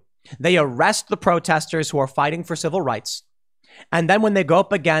do. They arrest the protesters who are fighting for civil rights. And then when they go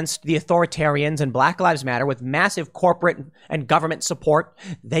up against the authoritarians and Black Lives Matter with massive corporate and government support,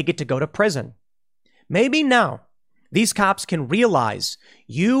 they get to go to prison. Maybe now these cops can realize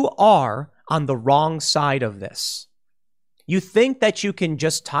you are on the wrong side of this. You think that you can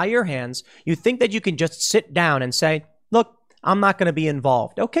just tie your hands. You think that you can just sit down and say, look, I'm not going to be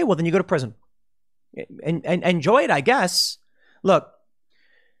involved. Okay, well, then you go to prison. And enjoy it, I guess. Look,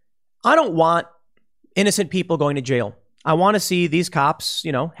 I don't want innocent people going to jail. I want to see these cops,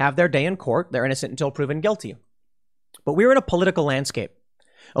 have their day in court. They're innocent until proven guilty. But we're in a political landscape.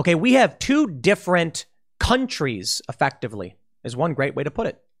 Okay, we have two different countries, effectively, is one great way to put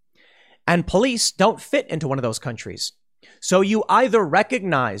it. And police don't fit into one of those countries. So you either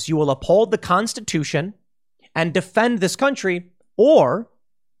recognize you will uphold the Constitution and defend this country, or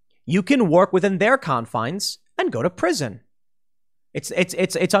you can work within their confines and go to prison.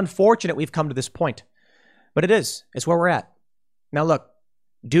 It's unfortunate we've come to this point, but it's where we're at. Now, look,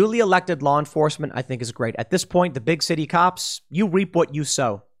 duly elected law enforcement, I think, is great. At this point, the big city cops, you reap what you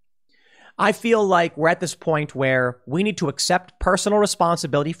sow. I feel like we're at this point where we need to accept personal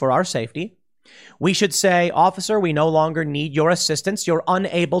responsibility for our safety. We should say, officer, we no longer need your assistance. You're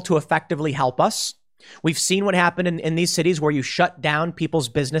unable to effectively help us. We've seen what happened in these cities where you shut down people's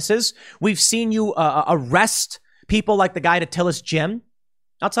businesses. We've seen you arrest people like the guy at Attila's gym.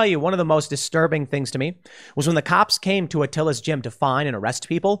 I'll tell you, one of the most disturbing things to me was when the cops came to Attila's gym to fine and arrest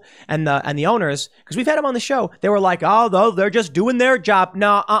people, and the owners, because we've had them on the show, they were like, oh, they're just doing their job.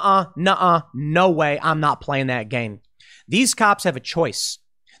 No way, I'm not playing that game. These cops have a choice.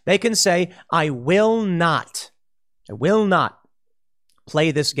 They can say, I will not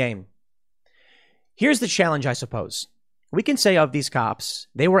play this game. Here's the challenge, I suppose. We can say of these cops,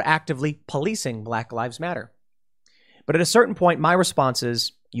 they were actively policing Black Lives Matter. But at a certain point, my response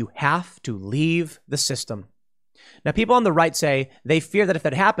is, you have to leave the system. Now, people on the right say they fear that if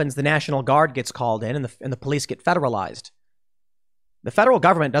that happens, the National Guard gets called in and the police get federalized. The federal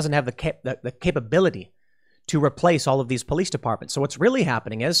government doesn't have the capability to replace all of these police departments. So what's really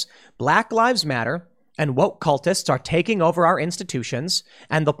happening is Black Lives Matter and woke cultists are taking over our institutions,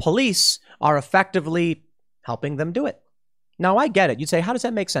 and the police are effectively helping them do it. Now, I get it. You'd say, how does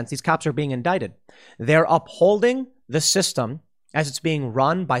that make sense? These cops are being indicted. They're upholding the system as it's being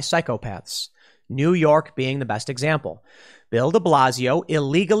run by psychopaths. New York being the best example. Bill de Blasio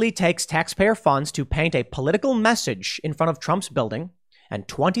illegally takes taxpayer funds to paint a political message in front of Trump's building, and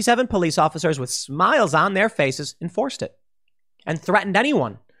 27 police officers with smiles on their faces enforced it and threatened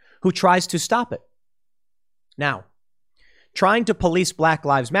anyone who tries to stop it. Now, trying to police Black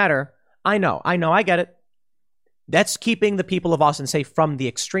Lives Matter, I know, I get it. That's keeping the people of Austin safe from the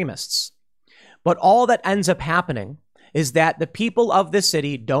extremists. But all that ends up happening is that the people of this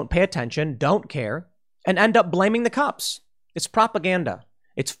city don't pay attention, don't care, and end up blaming the cops. It's propaganda.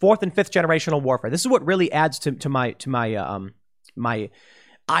 It's fourth and fifth generational warfare. This is what really adds to my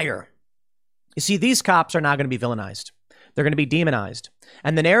ire. You see, these cops are now going to be villainized. They're going to be demonized.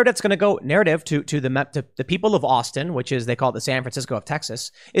 And the narrative's going to go to the people of Austin, which is, they call it the San Francisco of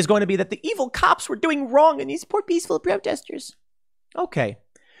Texas, is going to be that the evil cops were doing wrong and these poor peaceful protesters. Okay.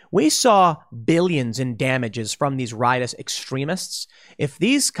 We saw billions in damages from these riotous extremists. If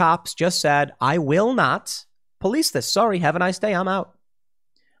these cops just said, I will not police this. Sorry, have a nice day. I'm out.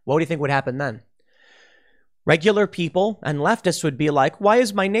 What do you think would happen then? Regular people and leftists would be like, why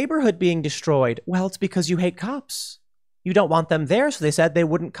is my neighborhood being destroyed? Well, it's because you hate cops. You don't want them there, so they said they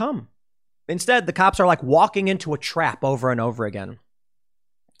wouldn't come. Instead, the cops are like walking into a trap over and over again.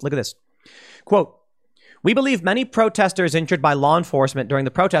 Look at this. Quote, we believe many protesters injured by law enforcement during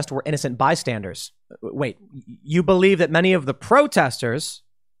the protest were innocent bystanders. Wait, you believe that many of the protesters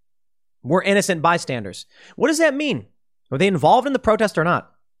were innocent bystanders? What does that mean? Were they involved in the protest or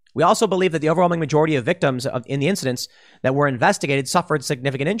not? We also believe that the overwhelming majority of victims in the incidents that were investigated suffered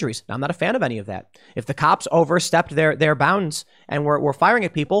significant injuries. Now, I'm not a fan of any of that. If the cops overstepped their bounds and were firing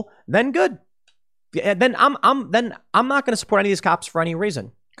at people, then good. Then I'm not going to support any of these cops for any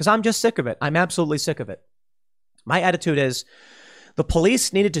reason, because I'm just sick of it. I'm absolutely sick of it. My attitude is the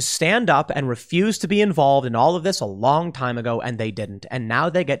police needed to stand up and refuse to be involved in all of this a long time ago, and they didn't. And now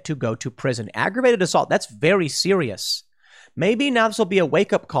they get to go to prison. Aggravated assault, that's very serious. Maybe now this will be a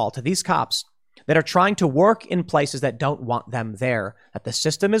wake-up call to these cops that are trying to work in places that don't want them there, that the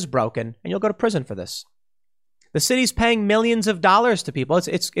system is broken, and you'll go to prison for this. The city's paying millions of dollars to people.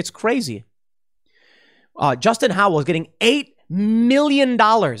 It's crazy. Justin Howell is getting $8 million.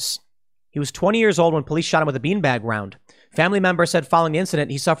 He was 20 years old when police shot him with a beanbag round. Family members said following the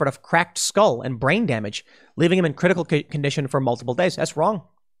incident, he suffered a cracked skull and brain damage, leaving him in critical condition for multiple days. That's wrong.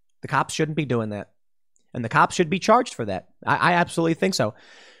 The cops shouldn't be doing that. And the cops should be charged for that. I absolutely think so.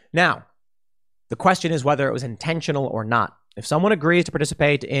 Now, the question is whether it was intentional or not. If someone agrees to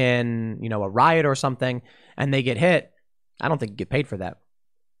participate in, a riot or something and they get hit, I don't think you get paid for that.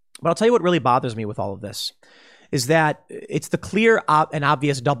 But I'll tell you what really bothers me with all of this is that it's the clear and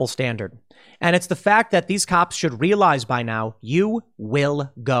obvious double standard. And it's the fact that these cops should realize by now, you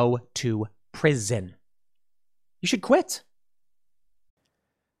will go to prison. You should quit.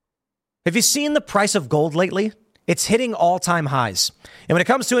 Have you seen the price of gold lately? It's hitting all-time highs. And when it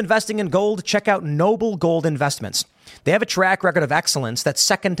comes to investing in gold, check out Noble Gold Investments. They have a track record of excellence that's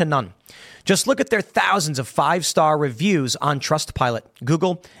second to none. Just look at their thousands of 5-star reviews on Trustpilot,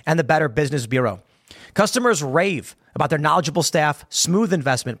 Google, and the Better Business Bureau. Customers rave about their knowledgeable staff, smooth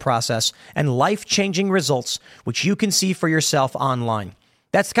investment process, and life-changing results, which you can see for yourself online.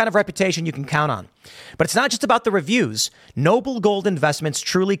 That's the kind of reputation you can count on. But it's not just about the reviews. Noble Gold Investments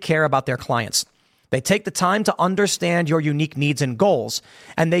truly care about their clients. They take the time to understand your unique needs and goals,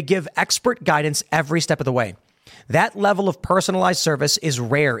 and they give expert guidance every step of the way. That level of personalized service is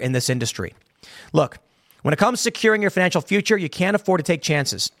rare in this industry. Look, when it comes to securing your financial future, you can't afford to take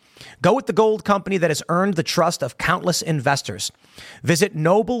chances. Go with the gold company that has earned the trust of countless investors. Visit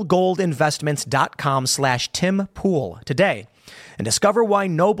noblegoldinvestments.com/Tim Pool today and discover why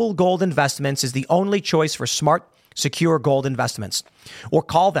Noble Gold Investments is the only choice for smart, secure gold investments. Or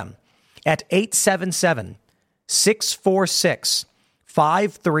call them at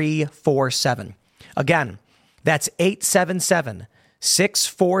 877-646-5347. Again, that's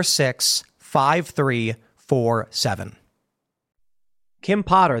 877-646-5347. Kim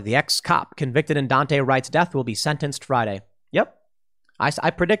Potter, the ex-cop convicted in Dante Wright's death, will be sentenced Friday. Yep, I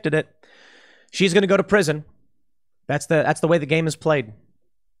predicted it. She's going to go to prison. That's the way the game is played.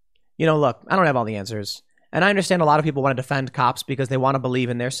 You know, look, I don't have all the answers. And I understand a lot of people want to defend cops because they want to believe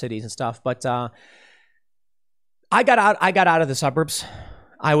in their cities and stuff. But I got out of the suburbs.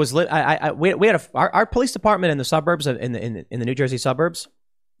 We had our police department in the suburbs in the New Jersey suburbs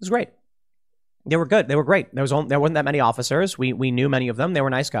was great. They were good. They were great. There wasn't that many officers. We knew many of them. They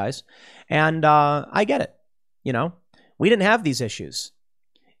were nice guys, and I get it. You know, we didn't have these issues.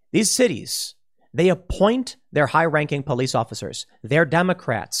 These cities, they appoint their high-ranking police officers. They're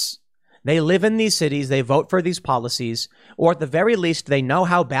Democrats. They live in these cities. They vote for these policies, or at the very least, they know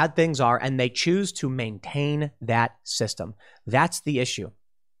how bad things are, and they choose to maintain that system. That's the issue.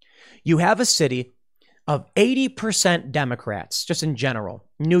 You have a city of 80% Democrats, just in general.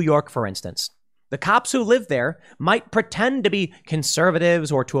 New York, for instance. The cops who live there might pretend to be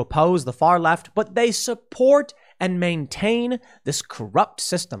conservatives or to oppose the far left, but they support and maintain this corrupt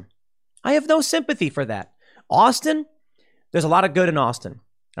system. I have no sympathy for that. Austin, there's a lot of good in Austin,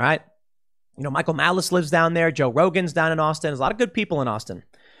 all right? You know, Michael Malice lives down there. Joe Rogan's down in Austin. There's a lot of good people in Austin.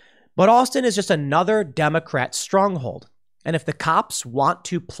 But Austin is just another Democrat stronghold. And if the cops want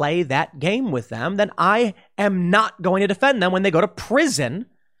to play that game with them, then I am not going to defend them when they go to prison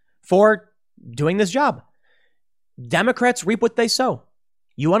for doing this job. Democrats reap what they sow.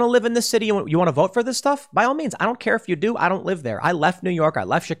 You want to live in this city? You want to vote for this stuff? By all means. I don't care if you do. I don't live there. I left New York. I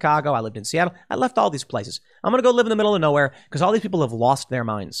left Chicago. I lived in Seattle. I left all these places. I'm going to go live in the middle of nowhere because all these people have lost their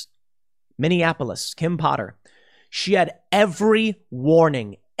minds. Minneapolis, Kim Potter. She had every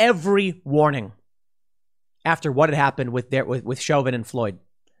warning after what had happened with Chauvin and Floyd.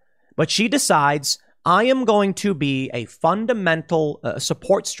 But she decides, I am going to be a fundamental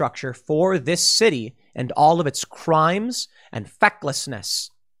support structure for this city and all of its crimes and fecklessness.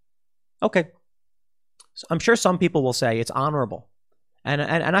 Okay. So I'm sure some people will say it's honorable. And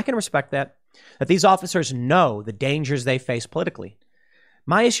I can respect that these officers know the dangers they face politically.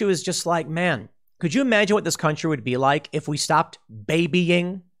 My issue is just like, man, could you imagine what this country would be like if we stopped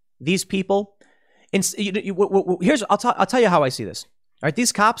babying these people? I'll tell you how I see this. All right,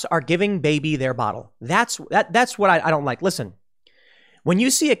 these cops are giving baby their bottle. That's what I don't like. Listen, when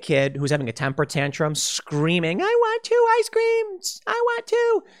you see a kid who's having a temper tantrum, screaming, "I want 2 ice creams, I want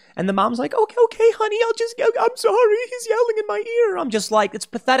 2," and the mom's like, "Okay, honey, I'm sorry, he's yelling in my ear." I'm just like, it's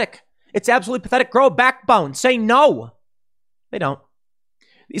pathetic. It's absolutely pathetic. Grow a backbone. Say no. They don't.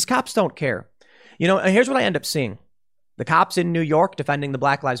 These cops don't care. You know, and here's what I end up seeing. The cops in New York defending the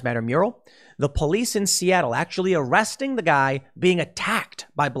Black Lives Matter mural. The police in Seattle actually arresting the guy being attacked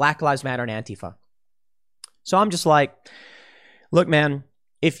by Black Lives Matter and Antifa. So I'm just like, look, man,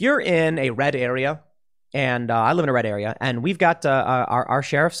 if you're in a red area, and I live in a red area, and we've got our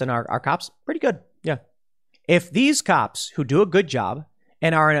sheriffs and our cops, pretty good. Yeah. If these cops who do a good job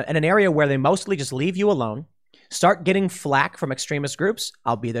and are in an area where they mostly just leave you alone, start getting flack from extremist groups,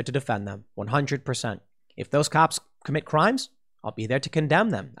 I'll be there to defend them 100%. If those cops commit crimes, I'll be there to condemn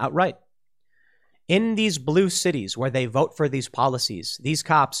them outright. In these blue cities where they vote for these policies, these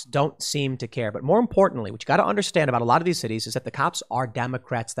cops don't seem to care. But more importantly, what you got to understand about a lot of these cities is that the cops are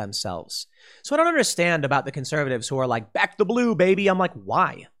Democrats themselves. So I don't understand about the conservatives who are like, back the blue, baby. I'm like,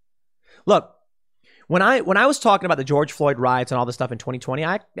 why? Look, When I was talking about the George Floyd riots and all this stuff in 2020,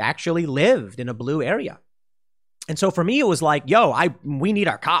 I actually lived in a blue area. And so for me, it was like, yo, we need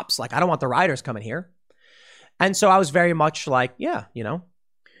our cops. Like, I don't want the rioters coming here. And so I was very much like, yeah, you know,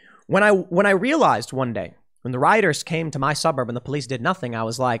 when I realized one day when the rioters came to my suburb and the police did nothing, I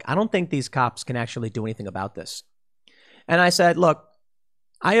was like, I don't think these cops can actually do anything about this. And I said, look,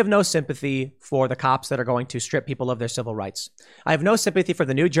 I have no sympathy for the cops that are going to strip people of their civil rights. I have no sympathy for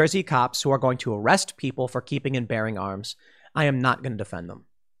the New Jersey cops who are going to arrest people for keeping and bearing arms. I am not going to defend them.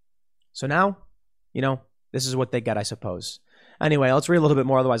 So now, you know, this is what they get, I suppose. Anyway, let's read a little bit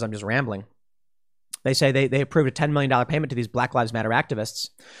more, otherwise I'm just rambling. They say they approved a $10 million payment to these Black Lives Matter activists.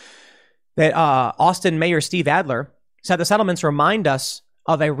 That Austin Mayor Steve Adler said the settlements remind us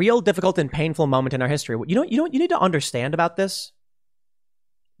of a real difficult and painful moment in our history. You know what you need to understand about this?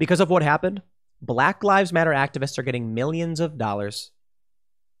 Because of what happened, Black Lives Matter activists are getting millions of dollars.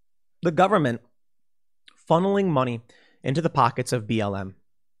 The government funneling money into the pockets of BLM.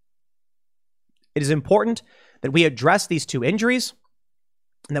 It is important that we address these two injuries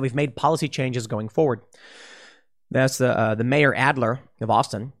and that we've made policy changes going forward. That's the Mayor Adler of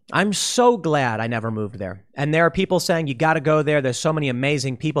Austin. I'm so glad I never moved there. And there are people saying, you got to go there. There's so many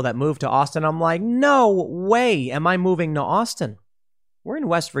amazing people that moved to Austin. I'm like, no way am I moving to Austin. We're in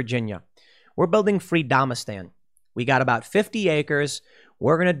West Virginia. We're building Freedomistan. We got about 50 acres.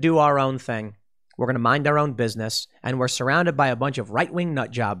 We're going to do our own thing. We're going to mind our own business. And we're surrounded by a bunch of right-wing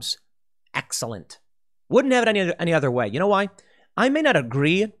nut jobs. Excellent. Wouldn't have it any other way. You know why? I may not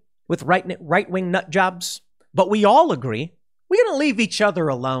agree with right-wing nut jobs, but we all agree we're going to leave each other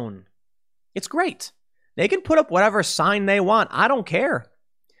alone. It's great. They can put up whatever sign they want. I don't care.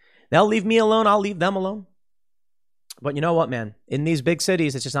 They'll leave me alone. I'll leave them alone. But you know what, man? In these big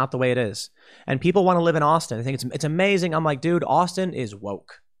cities, it's just not the way it is. And people want to live in Austin. I think it's amazing. I'm like, dude, Austin is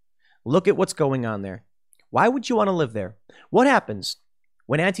woke. Look at what's going on there. Why would you want to live there? What happens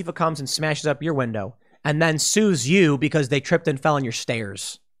when Antifa comes and smashes up your window and then sues you because they tripped and fell on your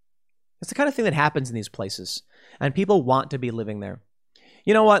stairs? It's the kind of thing that happens in these places. And people want to be living there.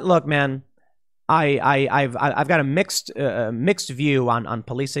 You know what? Look, man, I've got a mixed view on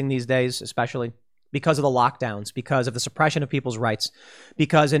policing these days, especially because of the lockdowns, because of the suppression of people's rights,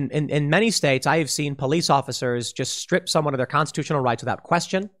 because in many states, I have seen police officers just strip someone of their constitutional rights without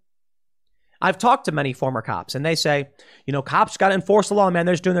question. I've talked to many former cops, and they say, you know, cops got to enforce the law, man.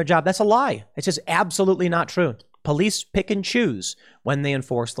 They're just doing their job. That's a lie. It's just absolutely not true. Police pick and choose when they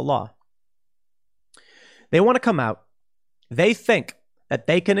enforce the law. They want to come out. They think that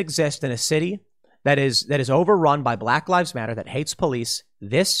they can exist in a city that is overrun by Black Lives Matter, that hates police.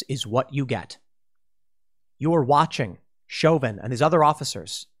 This is what you get. You are watching Chauvin and his other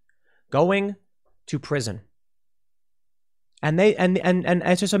officers going to prison. And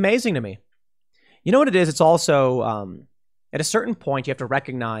it's just amazing to me. You know what it is? It's also, at a certain point, you have to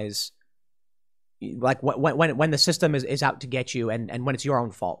recognize like when the system is out to get you and when it's your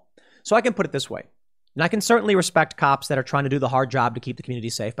own fault. So I can put it this way. And I can certainly respect cops that are trying to do the hard job to keep the community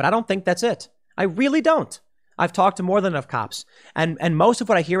safe, but I don't think that's it. I really don't. I've talked to more than enough cops. And most of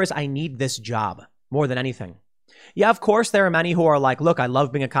what I hear is I need this job more than anything. Yeah, of course, there are many who are like, look, I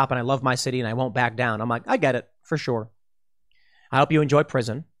love being a cop and I love my city and I won't back down. I'm like, I get it, for sure. I hope you enjoy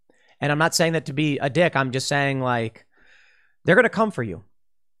prison. And I'm not saying that to be a dick. I'm just saying, like, they're going to come for you.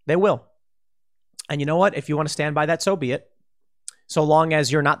 They will. And you know what? If you want to stand by that, so be it. So long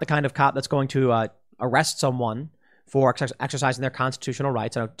as you're not the kind of cop that's going to arrest someone for exercising their constitutional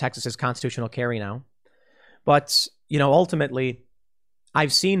rights. I know Texas is constitutional carry now. But, you know, ultimately,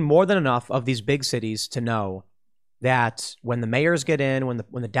 I've seen more than enough of these big cities to know that when the mayors get in, when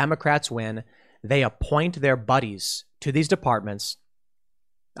the Democrats win, they appoint their buddies to these departments.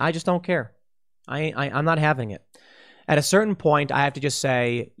 I just don't care. I'm not having it. At a certain point, I have to just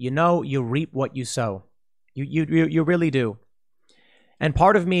say, you know, you reap what you sow. You really do. And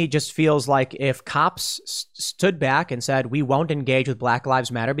part of me just feels like if cops stood back and said, we won't engage with Black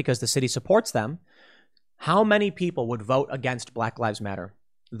Lives Matter because the city supports them, how many people would vote against Black Lives Matter?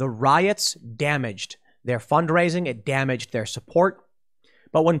 The riots damaged their fundraising. It damaged their support.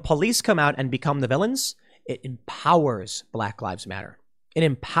 But when police come out and become the villains, it empowers Black Lives Matter. It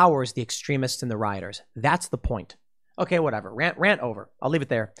empowers the extremists and the rioters. That's the point. Okay, whatever. Rant over. I'll leave it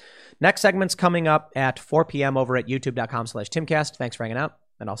there. Next segment's coming up at 4 p.m. over at youtube.com/Timcast. Thanks for hanging out,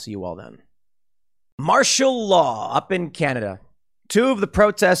 and I'll see you all then. Martial law up in Canada. 2 of the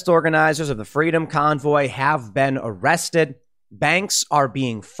protest organizers of the Freedom Convoy have been arrested. Banks are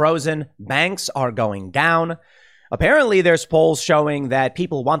being frozen. Banks are going down. Apparently, there's polls showing that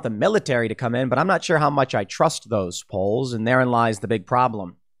people want the military to come in, but I'm not sure how much I trust those polls, and therein lies the big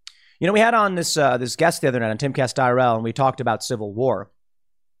problem. You know, we had on this guest the other night on Timcast IRL, and we talked about civil war.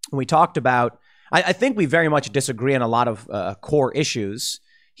 And we talked about, I think we very much disagree on a lot of core issues.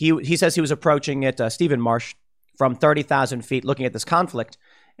 He says he was approaching it, Stephen Marsh, from 30,000 feet looking at this conflict,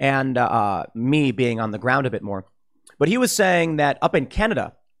 and me being on the ground a bit more. But he was saying that up in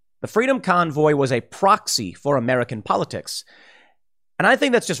Canada, the Freedom Convoy was a proxy for American politics. And I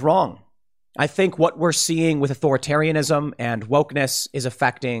think that's just wrong. I think what we're seeing with authoritarianism and wokeness is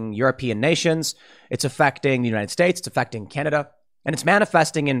affecting European nations. It's affecting the United States. It's affecting Canada. And it's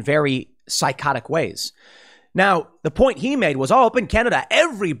manifesting in very psychotic ways. Now, the point he made was, up in Canada,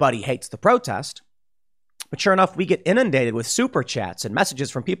 everybody hates the protest. But sure enough, we get inundated with super chats and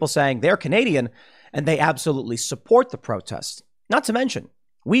messages from people saying they're Canadian and they absolutely support the protest. Not to mention,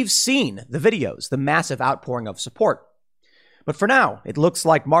 we've seen the videos, the massive outpouring of support. But for now, it looks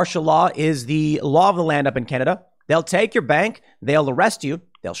like martial law is the law of the land up in Canada. They'll take your bank, they'll arrest you,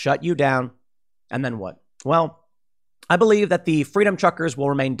 they'll shut you down, and then what? Well, I believe that the Freedom Truckers will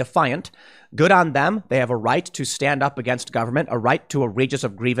remain defiant. Good on them. They have a right to stand up against government, a right to a redress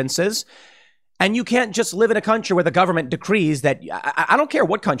of grievances. And you can't just live in a country where the government decrees that, I don't care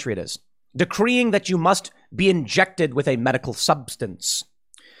what country it is, decreeing that you must be injected with a medical substance.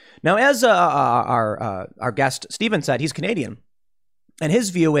 Now, as our guest Stephen said, he's Canadian, and his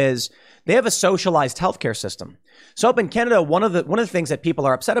view is they have a socialized healthcare system. So up in Canada, one of the things that people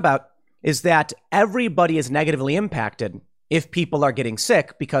are upset about is that everybody is negatively impacted if people are getting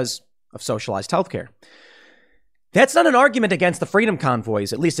sick because of socialized healthcare. That's not an argument against the Freedom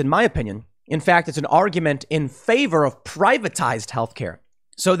Convoys, at least in my opinion. In fact, it's an argument in favor of privatized healthcare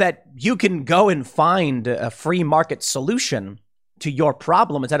so that you can go and find a free market solution to your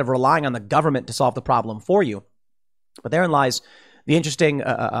problem instead of relying on the government to solve the problem for you. But therein lies the interesting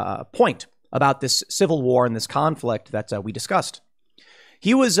point about this civil war and this conflict that we discussed.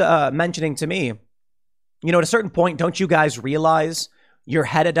 He was mentioning to me, you know, at a certain point, don't you guys realize you're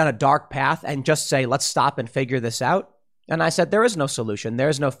headed down a dark path and just say, let's stop and figure this out? And I said, there is no solution. There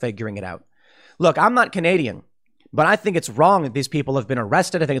is no figuring it out. Look, I'm not Canadian, but I think it's wrong that these people have been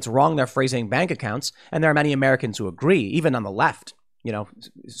arrested. I think it's wrong they're freezing bank accounts. And there are many Americans who agree, even on the left. You know,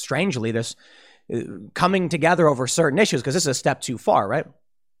 strangely, this coming together over certain issues, because this is a step too far, right?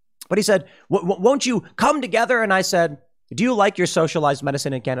 But he said, won't you come together? And I said, do you like your socialized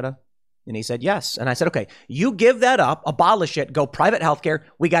medicine in Canada? And he said, yes. And I said, okay, you give that up, abolish it, go private healthcare.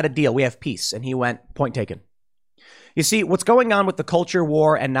 We got a deal. We have peace. And he went, point taken. You see, what's going on with the culture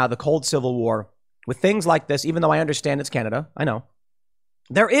war and now the cold civil war with things like this, even though I understand it's Canada, I know,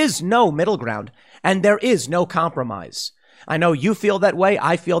 there is no middle ground and there is no compromise. I know you feel that way.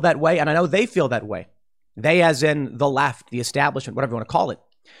 I feel that way. And I know they feel that way. They, as in the left, the establishment, whatever you want to call it.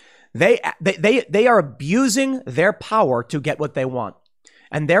 They are abusing their power to get what they want.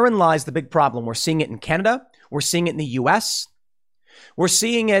 And therein lies the big problem. We're seeing it in Canada. We're seeing it in the U.S. We're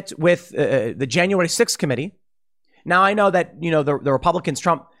seeing it with the January 6th committee. Now, I know that, you know, the Republicans,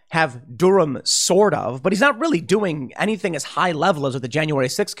 Trump, have Durham sort of, but he's not really doing anything as high level as what the January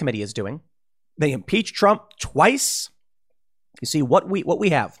 6th committee is doing. They impeached Trump twice. You see, what we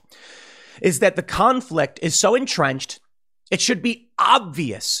have is that the conflict is so entrenched, it should be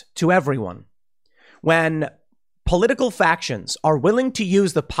obvious to everyone when political factions are willing to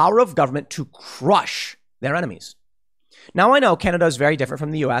use the power of government to crush their enemies. Now, I know Canada is very different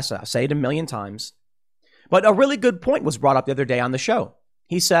from the U.S. I'll say it a million times. But a really good point was brought up the other day on the show.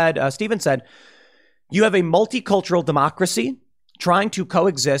 He said, Stephen said, you have a multicultural democracy trying to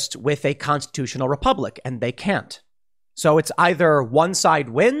coexist with a constitutional republic, and they can't. So it's either one side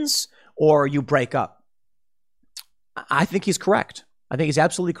wins or you break up. I think he's correct. I think he's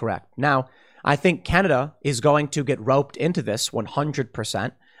absolutely correct. Now, I think Canada is going to get roped into this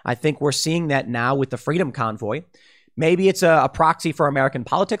 100%. I think we're seeing that now with the Freedom Convoy. Maybe it's a proxy for American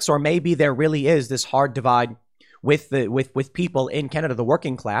politics, or maybe there really is this hard divide with people in Canada, the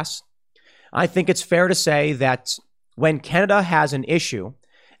working class. I think it's fair to say that when Canada has an issue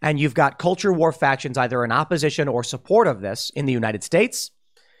and you've got culture war factions either in opposition or support of this in the United States,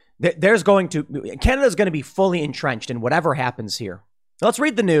 Canada's going to be fully entrenched in whatever happens here. Now, let's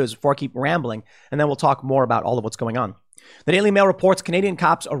read the news before I keep rambling, and then we'll talk more about all of what's going on. The Daily Mail reports Canadian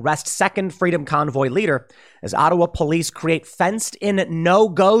cops arrest second Freedom Convoy leader as Ottawa police create fenced-in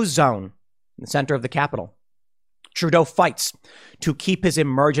no-go zone in the center of the capital. Trudeau fights to keep his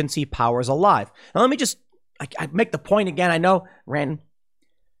emergency powers alive. Now, let me just I make the point again. I know, Rand,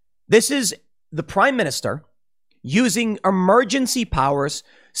 this is the Prime Minister using emergency powers,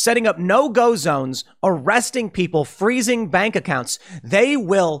 setting up no-go zones, arresting people, freezing bank accounts. They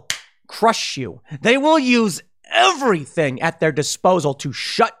will crush you. They will use everything at their disposal to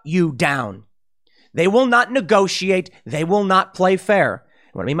shut you down. They will not negotiate. They will not play fair.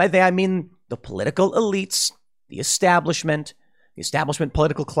 What I mean by that, I mean the political elites, the establishment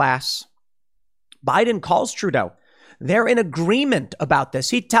political class. Biden calls Trudeau. They're in agreement about this.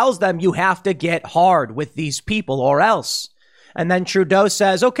 He tells them you have to get hard with these people or else. And then Trudeau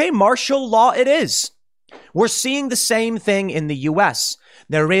says, okay, martial law it is. We're seeing the same thing in the U.S.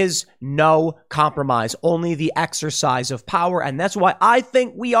 There is no compromise, only the exercise of power. And that's why I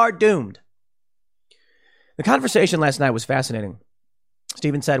think we are doomed. The conversation last night was fascinating.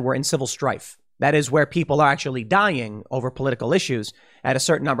 Stephen said we're in civil strife. That is where people are actually dying over political issues at a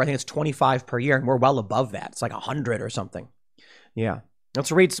certain number. I think it's 25 per year, and we're well above that. It's like 100 or something. Yeah.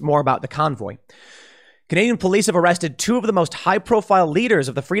 Let's read more about the convoy. Canadian police have arrested two of the most high-profile leaders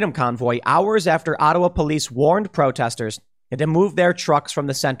of the Freedom Convoy hours after Ottawa police warned protesters to move their trucks from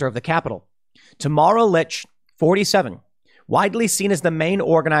the center of the capital. Tamara Lich, 47, widely seen as the main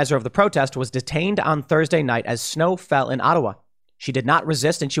organizer of the protest, was detained on Thursday night as snow fell in Ottawa. She did not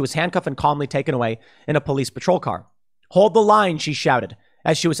resist, and she was handcuffed and calmly taken away in a police patrol car. Hold the line, she shouted,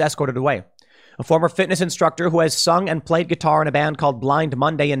 as she was escorted away. A former fitness instructor who has sung and played guitar in a band called Blind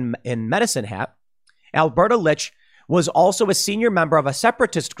Monday in Medicine Hat, Alberta Lich, was also a senior member of a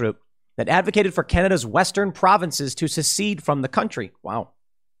separatist group that advocated for Canada's western provinces to secede from the country. Wow.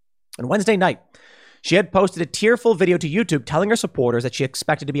 On Wednesday night, she had posted a tearful video to YouTube telling her supporters that she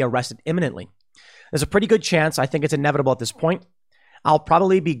expected to be arrested imminently. There's a pretty good chance, I think it's inevitable at this point, I'll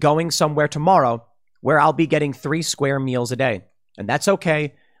probably be going somewhere tomorrow where I'll be getting 3 square meals a day. And that's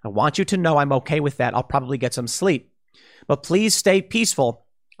okay. I want you to know I'm okay with that. I'll probably get some sleep. But please stay peaceful.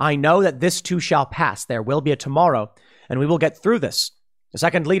 I know that this too shall pass. There will be a tomorrow, and we will get through this. The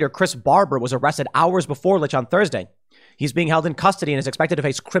second leader, Chris Barber, was arrested hours before Lich on Thursday. He's being held in custody and is expected to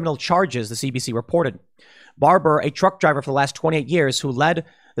face criminal charges, the CBC reported. Barber, a truck driver for the last 28 years who led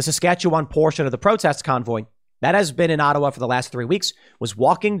the Saskatchewan portion of the protest convoy that has been in Ottawa for the last 3 weeks, was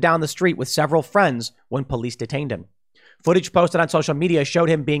walking down the street with several friends when police detained him. Footage posted on social media showed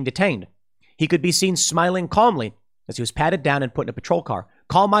him being detained. He could be seen smiling calmly as he was patted down and put in a patrol car.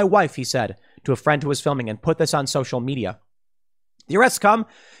 Call my wife, he said to a friend who was filming, and put this on social media. The arrests come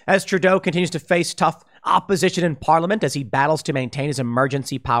as Trudeau continues to face tough opposition in Parliament as he battles to maintain his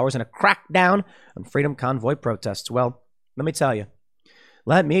emergency powers in a crackdown on Freedom Convoy protests. Well, let me tell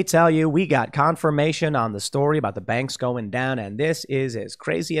you, we got confirmation on the story about the banks going down, and this is as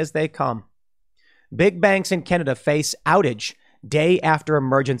crazy as they come. Big banks in Canada face outage day after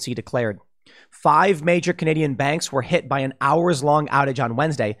emergency declared. 5 major Canadian banks were hit by an hours-long outage on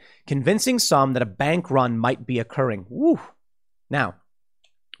Wednesday, convincing some that a bank run might be occurring. Woo. Now,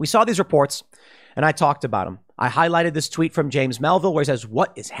 we saw these reports, and I talked about them. I highlighted this tweet from James Melville where he says,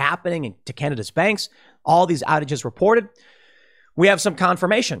 what is happening to Canada's banks? All these outages reported. We have some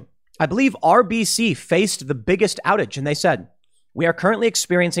confirmation. I believe RBC faced the biggest outage, and they said, we are currently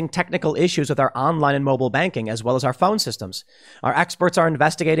experiencing technical issues with our online and mobile banking, as well as our phone systems. Our experts are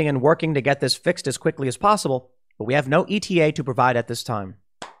investigating and working to get this fixed as quickly as possible, but we have no ETA to provide at this time.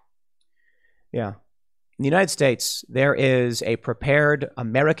 Yeah. In the United States, there is a prepared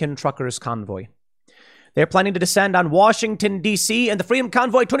American truckers convoy. They're planning to descend on Washington, D.C. and the Freedom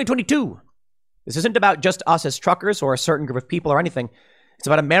Convoy 2022. This isn't about just us as truckers or a certain group of people or anything. It's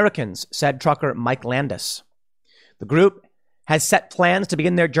about Americans, said trucker Mike Landis. The group has set plans to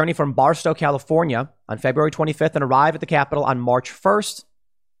begin their journey from Barstow, California on February 25th and arrive at the Capitol on March 1st.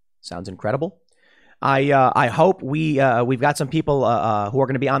 Sounds incredible. I hope we've got some people who are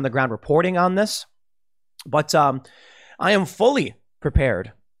going to be on the ground reporting on this. But I am fully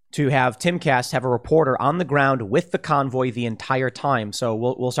prepared to have Timcast have a reporter on the ground with the convoy the entire time. So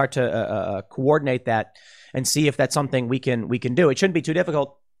we'll start to coordinate that and see if that's something we can do. It shouldn't be too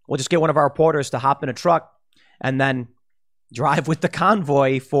difficult. We'll just get one of our reporters to hop in a truck and then drive with the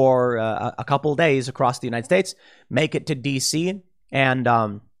convoy for a couple days across the United States, make it to D.C., and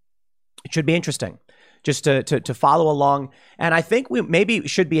it should be interesting just to follow along. And I think we maybe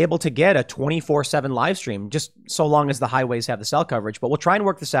should be able to get a 24/7 live stream, just so long as the highways have the cell coverage. But we'll try and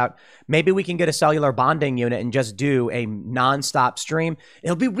work this out. Maybe we can get a cellular bonding unit and just do a nonstop stream.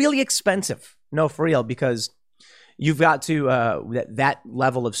 It'll be really expensive, no, for real, because you've got to that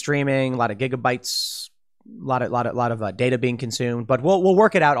level of streaming, a lot of gigabytes, a lot of data being consumed. But we'll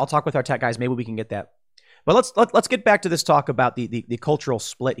work it out. I'll talk with our tech guys. Maybe we can get that. But let's get back to this talk about the cultural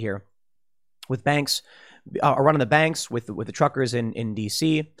split here with banks, running the banks with the truckers in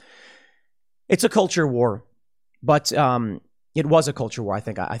D.C. It's a culture war, but it was a culture war. I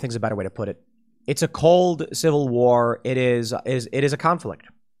think is a better way to put it. It's a cold civil war. It is a conflict.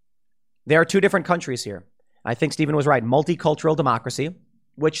 There are two different countries here. I think Stephen was right. Multicultural democracy,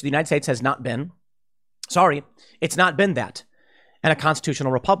 which the United States has not been. Sorry, it's not been that. And a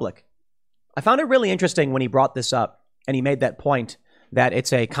constitutional republic. I found it really interesting when he brought this up and he made that point that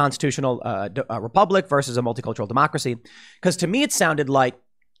it's a constitutional republic versus a multicultural democracy. Because to me, it sounded like,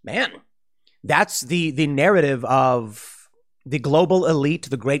 man, that's the narrative of the global elite,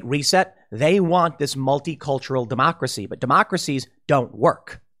 the Great Reset. They want this multicultural democracy, but democracies don't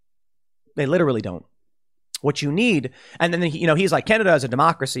work. They literally don't. What you need, and then, he's like, Canada is a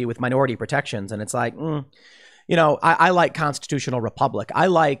democracy with minority protections. And it's like, I like constitutional republic. I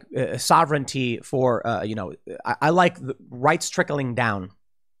like sovereignty for, I like the rights trickling down.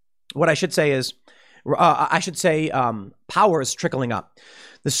 What I should say is, power is trickling up.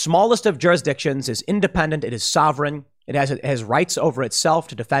 The smallest of jurisdictions is independent. It is sovereign. It has rights over itself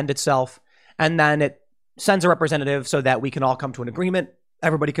to defend itself. And then it sends a representative so that we can all come to an agreement.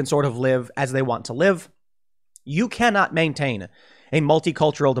 Everybody can sort of live as they want to live. You cannot maintain a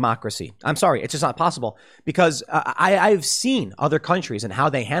multicultural democracy. I'm sorry, it's just not possible, because I've seen other countries and how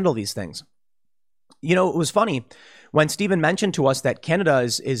they handle these things. It was funny when Stephen mentioned to us that Canada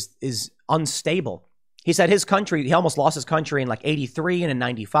is unstable. He said his country, he almost lost his country in like 83 and in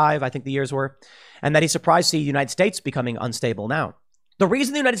 95, I think the years were, and that he's surprised to see the United States becoming unstable now. The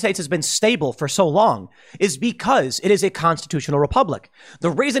reason the United States has been stable for so long is because it is a constitutional republic. The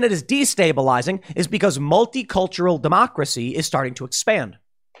reason it is destabilizing is because multicultural democracy is starting to expand.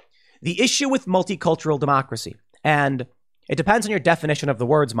 The issue with multicultural democracy, and it depends on your definition of the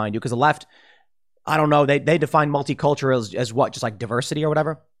words, mind you, because the left, I don't know, they define multicultural as what, just like diversity or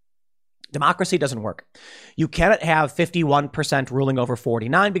whatever. Democracy doesn't work. You cannot have 51% ruling over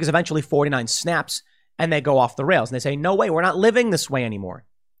 49, because eventually 49 snaps and they go off the rails and they say, no way, we're not living this way anymore.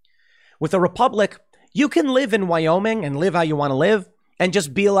 With a republic, you can live in Wyoming and live how you want to live and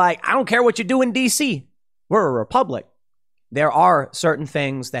just be like, I don't care what you do in DC. We're a republic. There are certain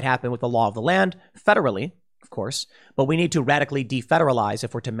things that happen with the law of the land, federally, of course, but we need to radically defederalize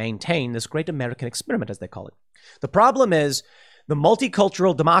if we're to maintain this great American experiment, as they call it. The problem is the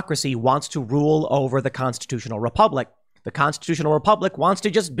multicultural democracy wants to rule over the constitutional republic. The constitutional republic wants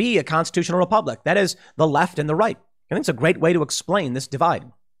to just be a constitutional republic. That is the left and the right. I think it's a great way to explain this divide.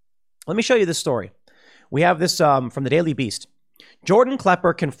 Let me show you this story. We have this from the Daily Beast. Jordan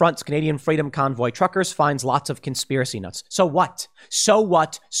Klepper confronts Canadian Freedom Convoy truckers, finds lots of conspiracy nuts. So what? So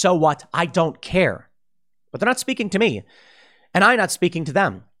what? So what? I don't care. But they're not speaking to me, and I'm not speaking to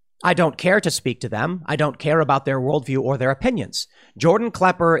them. I don't care to speak to them. I don't care about their worldview or their opinions. Jordan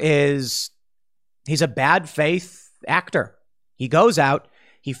Klepper he's a bad faith actor. He goes out,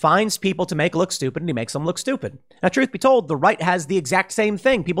 he finds people to make look stupid, and he makes them look stupid. Now, truth be told, the right has the exact same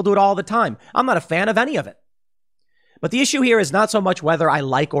thing. People do it all the time. I'm not a fan of any of it. But the issue here is not so much whether I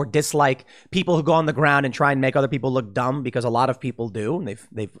like or dislike people who go on the ground and try and make other people look dumb, because a lot of people do. And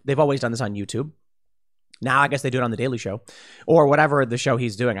they've always done this on YouTube. Now I guess they do it on The Daily Show or whatever the show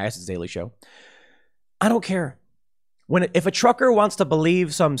he's doing. I guess it's Daily Show. I don't care. If a trucker wants to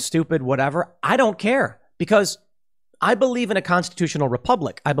believe some stupid whatever, I don't care, because I believe in a constitutional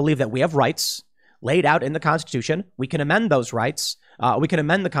republic. I believe that we have rights laid out in the Constitution. We can amend those rights. We can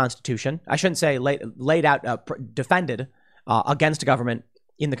amend the Constitution. I shouldn't say laid out, defended against government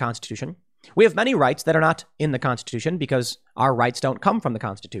in the Constitution. We have many rights that are not in the Constitution because our rights don't come from the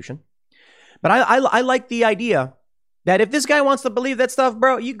Constitution. But I like the idea that if this guy wants to believe that stuff,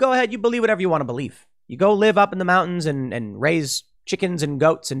 bro, you go ahead. You believe whatever you want to believe. You go live up in the mountains and raise chickens and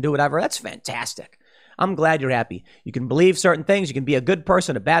goats and do whatever. That's fantastic. I'm glad you're happy. You can believe certain things. You can be a good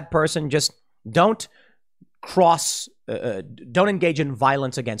person, a bad person. Just don't don't engage in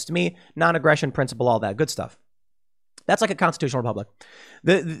violence against me. Non-aggression principle, all that good stuff. That's like a constitutional republic.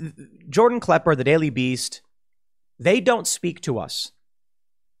 The Jordan Klepper, the Daily Beast, they don't speak to us.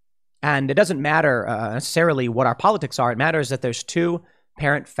 And it doesn't matter necessarily what our politics are. It matters that there's two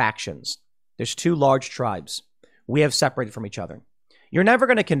parent factions. There's two large tribes. We have separated from each other. You're never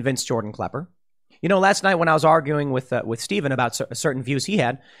going to convince Jordan Klepper. Last night when I was arguing with Stephen about certain views he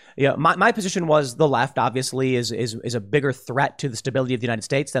had, my position was the left obviously is a bigger threat to the stability of the United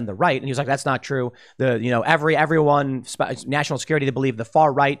States than the right, and he was like, that's not true. Everyone national security, they believe the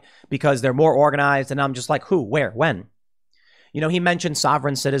far right because they're more organized, and I'm just like, who, where, when? He mentioned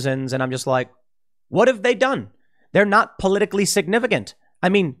sovereign citizens, and I'm just like, what have they done? They're not politically significant. I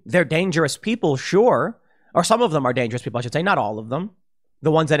mean, they're dangerous people, sure, or some of them are dangerous people, I should say, not all of them.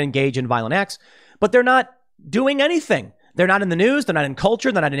 The ones that engage in violent acts, but they're not doing anything. They're not in the news. They're not in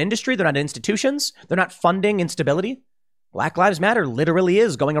culture. They're not in industry. They're not in institutions. They're not funding instability. Black Lives Matter literally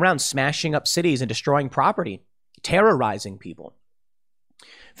is going around smashing up cities and destroying property, terrorizing people.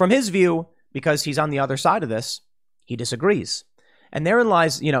 From his view, because he's on the other side of this, he disagrees. And therein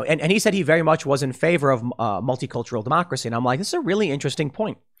lies, and he said he very much was in favor of multicultural democracy. And I'm like, this is a really interesting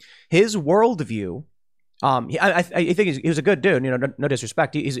point. His worldview, I think he was a good dude, no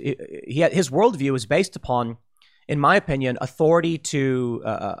disrespect. His worldview is based upon, in my opinion, authority to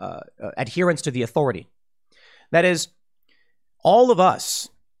adherence to the authority. That is, all of us,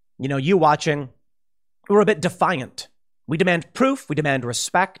 you watching, we're a bit defiant. We demand proof. We demand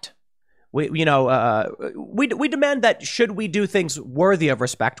respect. We demand that should we do things worthy of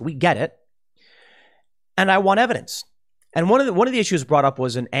respect, we get it. And I want evidence. And one of the issues brought up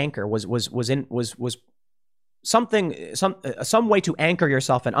was an anchor, was some way to anchor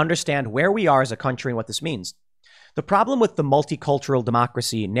yourself and understand where we are as a country and what this means. The problem with the multicultural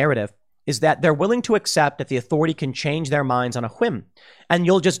democracy narrative is that they're willing to accept that the authority can change their minds on a whim, and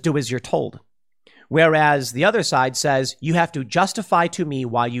you'll just do as you're told. Whereas the other side says, you have to justify to me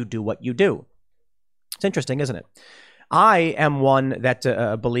why you do what you do. It's interesting, isn't it? I am one that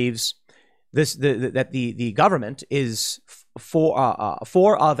believes that the government is for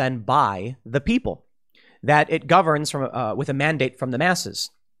of and by the people, that it governs with a mandate from the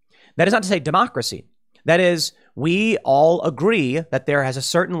masses. That is not to say democracy. That is, we all agree that there has a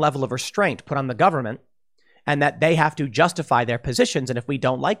certain level of restraint put on the government and that they have to justify their positions. And if we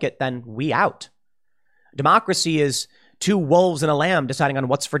don't like it, then we out. Democracy is two wolves and a lamb deciding on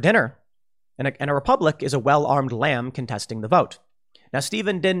what's for dinner. And a republic is a well-armed lamb contesting the vote. Now,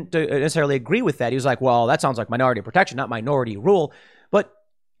 Stephen didn't necessarily agree with that. He was like, well, that sounds like minority protection, not minority rule. But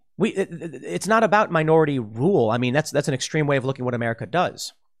it's not about minority rule. I mean, that's an extreme way of looking at what America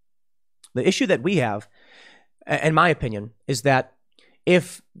does. The issue that we have, in my opinion, is that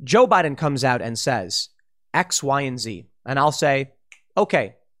if Joe Biden comes out and says X, Y, and Z, and I'll say,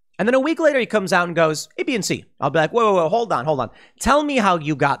 okay, and then a week later he comes out and goes A, B, and C, I'll be like, whoa, hold on. Tell me how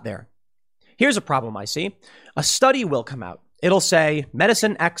you got there. Here's a problem I see. A study will come out. It'll say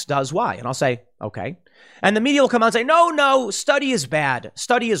medicine X does Y. And I'll say, okay. And the media will come out and say, no, study is bad.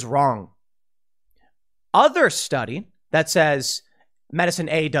 Study is wrong. Other study that says medicine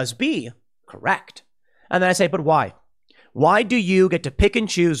A does B, correct. And then I say, but why? Why do you get to pick and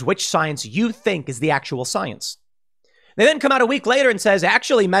choose which science you think is the actual science? They then come out a week later and says,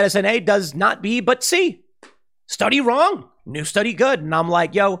 actually, medicine A does not B, but C. Study wrong. New study good. And I'm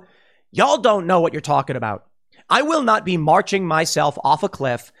like, y'all don't know what you're talking about. I will not be marching myself off a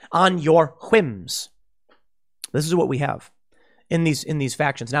cliff on your whims. This is what we have in these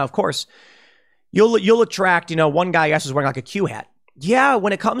factions. Now, of course, you'll attract, one guy, I guess, is wearing like a Q hat. Yeah,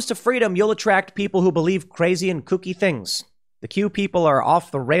 when it comes to freedom, you'll attract people who believe crazy and kooky things. The Q people are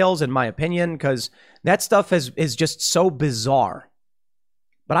off the rails, in my opinion, because that stuff is just so bizarre.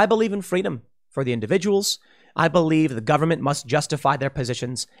 But I believe in freedom for the individuals. I believe the government must justify their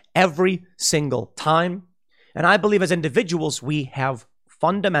positions every single time. And I believe as individuals, we have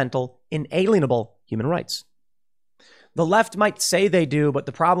fundamental, inalienable human rights. The left might say they do, but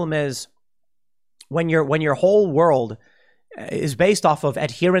the problem is when your whole world is based off of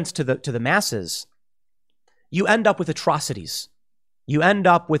adherence to the masses, you end up with atrocities. You end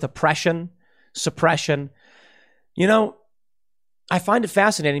up with oppression, suppression. I find it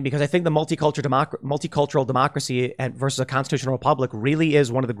fascinating because I think the multicultural democracy versus a constitutional republic really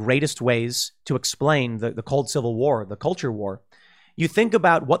is one of the greatest ways to explain the cold civil war, the culture war. You think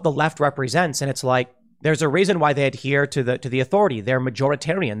about what the left represents, and it's like there's a reason why they adhere to the authority. They're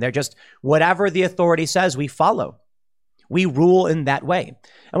majoritarian. They're just whatever the authority says, we follow. We rule in that way.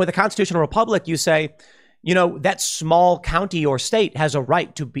 And with a constitutional republic, you say, that small county or state has a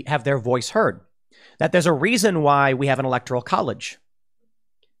right to have their voice heard. That there's a reason why we have an electoral college.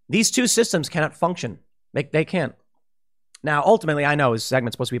 These two systems cannot function. They can't. Now, ultimately, I know this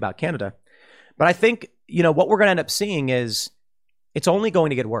segment's supposed to be about Canada, but I think, what we're going to end up seeing is it's only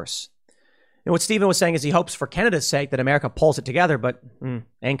going to get worse. And what Stephen was saying is he hopes for Canada's sake that America pulls it together, but ain't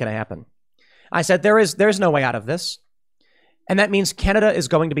going to happen. I said there's no way out of this. And that means Canada is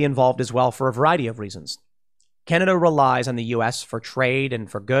going to be involved as well for a variety of reasons. Canada relies on the U.S. for trade and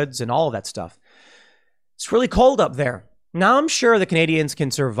for goods and all of that stuff. It's really cold up there. Now, I'm sure the Canadians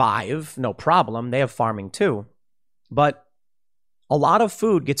can survive, no problem. They have farming too. But a lot of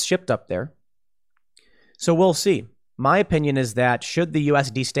food gets shipped up there. So we'll see. My opinion is that should the U.S.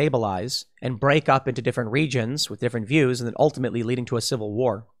 destabilize and break up into different regions with different views and then ultimately leading to a civil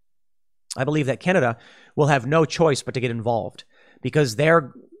war, I believe that Canada will have no choice but to get involved because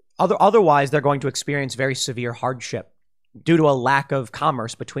otherwise they're going to experience very severe hardship due to a lack of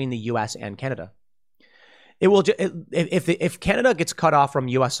commerce between the U.S. and Canada. If Canada gets cut off from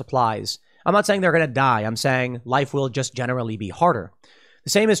U.S. supplies, I'm not saying they're going to die. I'm saying life will just generally be harder. The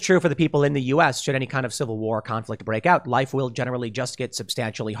same is true for the people in the U.S. Should any kind of civil war or conflict break out, life will generally just get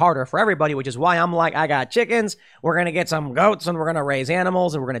substantially harder for everybody, which is why I'm like, I got chickens. We're going to get some goats and we're going to raise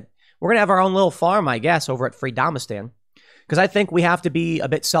animals and we're going to have our own little farm, I guess, over at Freedomistan. Because I think we have to be a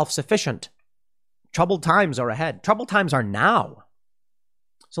bit self-sufficient. Troubled times are ahead. Troubled times are now.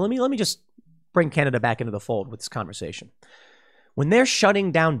 So let me just bring Canada back into the fold with this conversation. When they're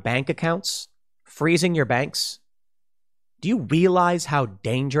shutting down bank accounts, freezing your banks, do you realize how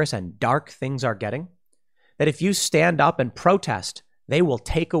dangerous and dark things are getting? That if you stand up and protest, they will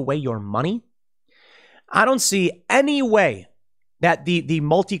take away your money? I don't see any way that the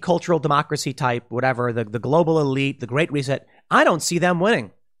multicultural democracy type, whatever, the global elite, the Great Reset, I don't see them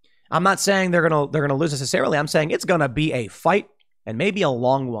winning. I'm not saying they're gonna lose necessarily. I'm saying it's gonna be a fight and maybe a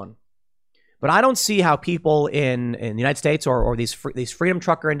long one. But I don't see how people in the United States or these freedom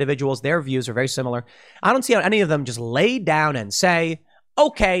trucker individuals, their views are very similar. I don't see how any of them just lay down and say,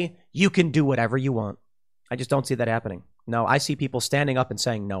 okay, you can do whatever you want. I just don't see that happening. No, I see people standing up and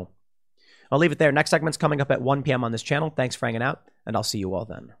saying no. I'll leave it there. Next segment's coming up at 1 p.m. on this channel. Thanks for hanging out, and I'll see you all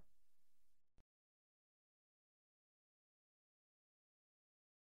then.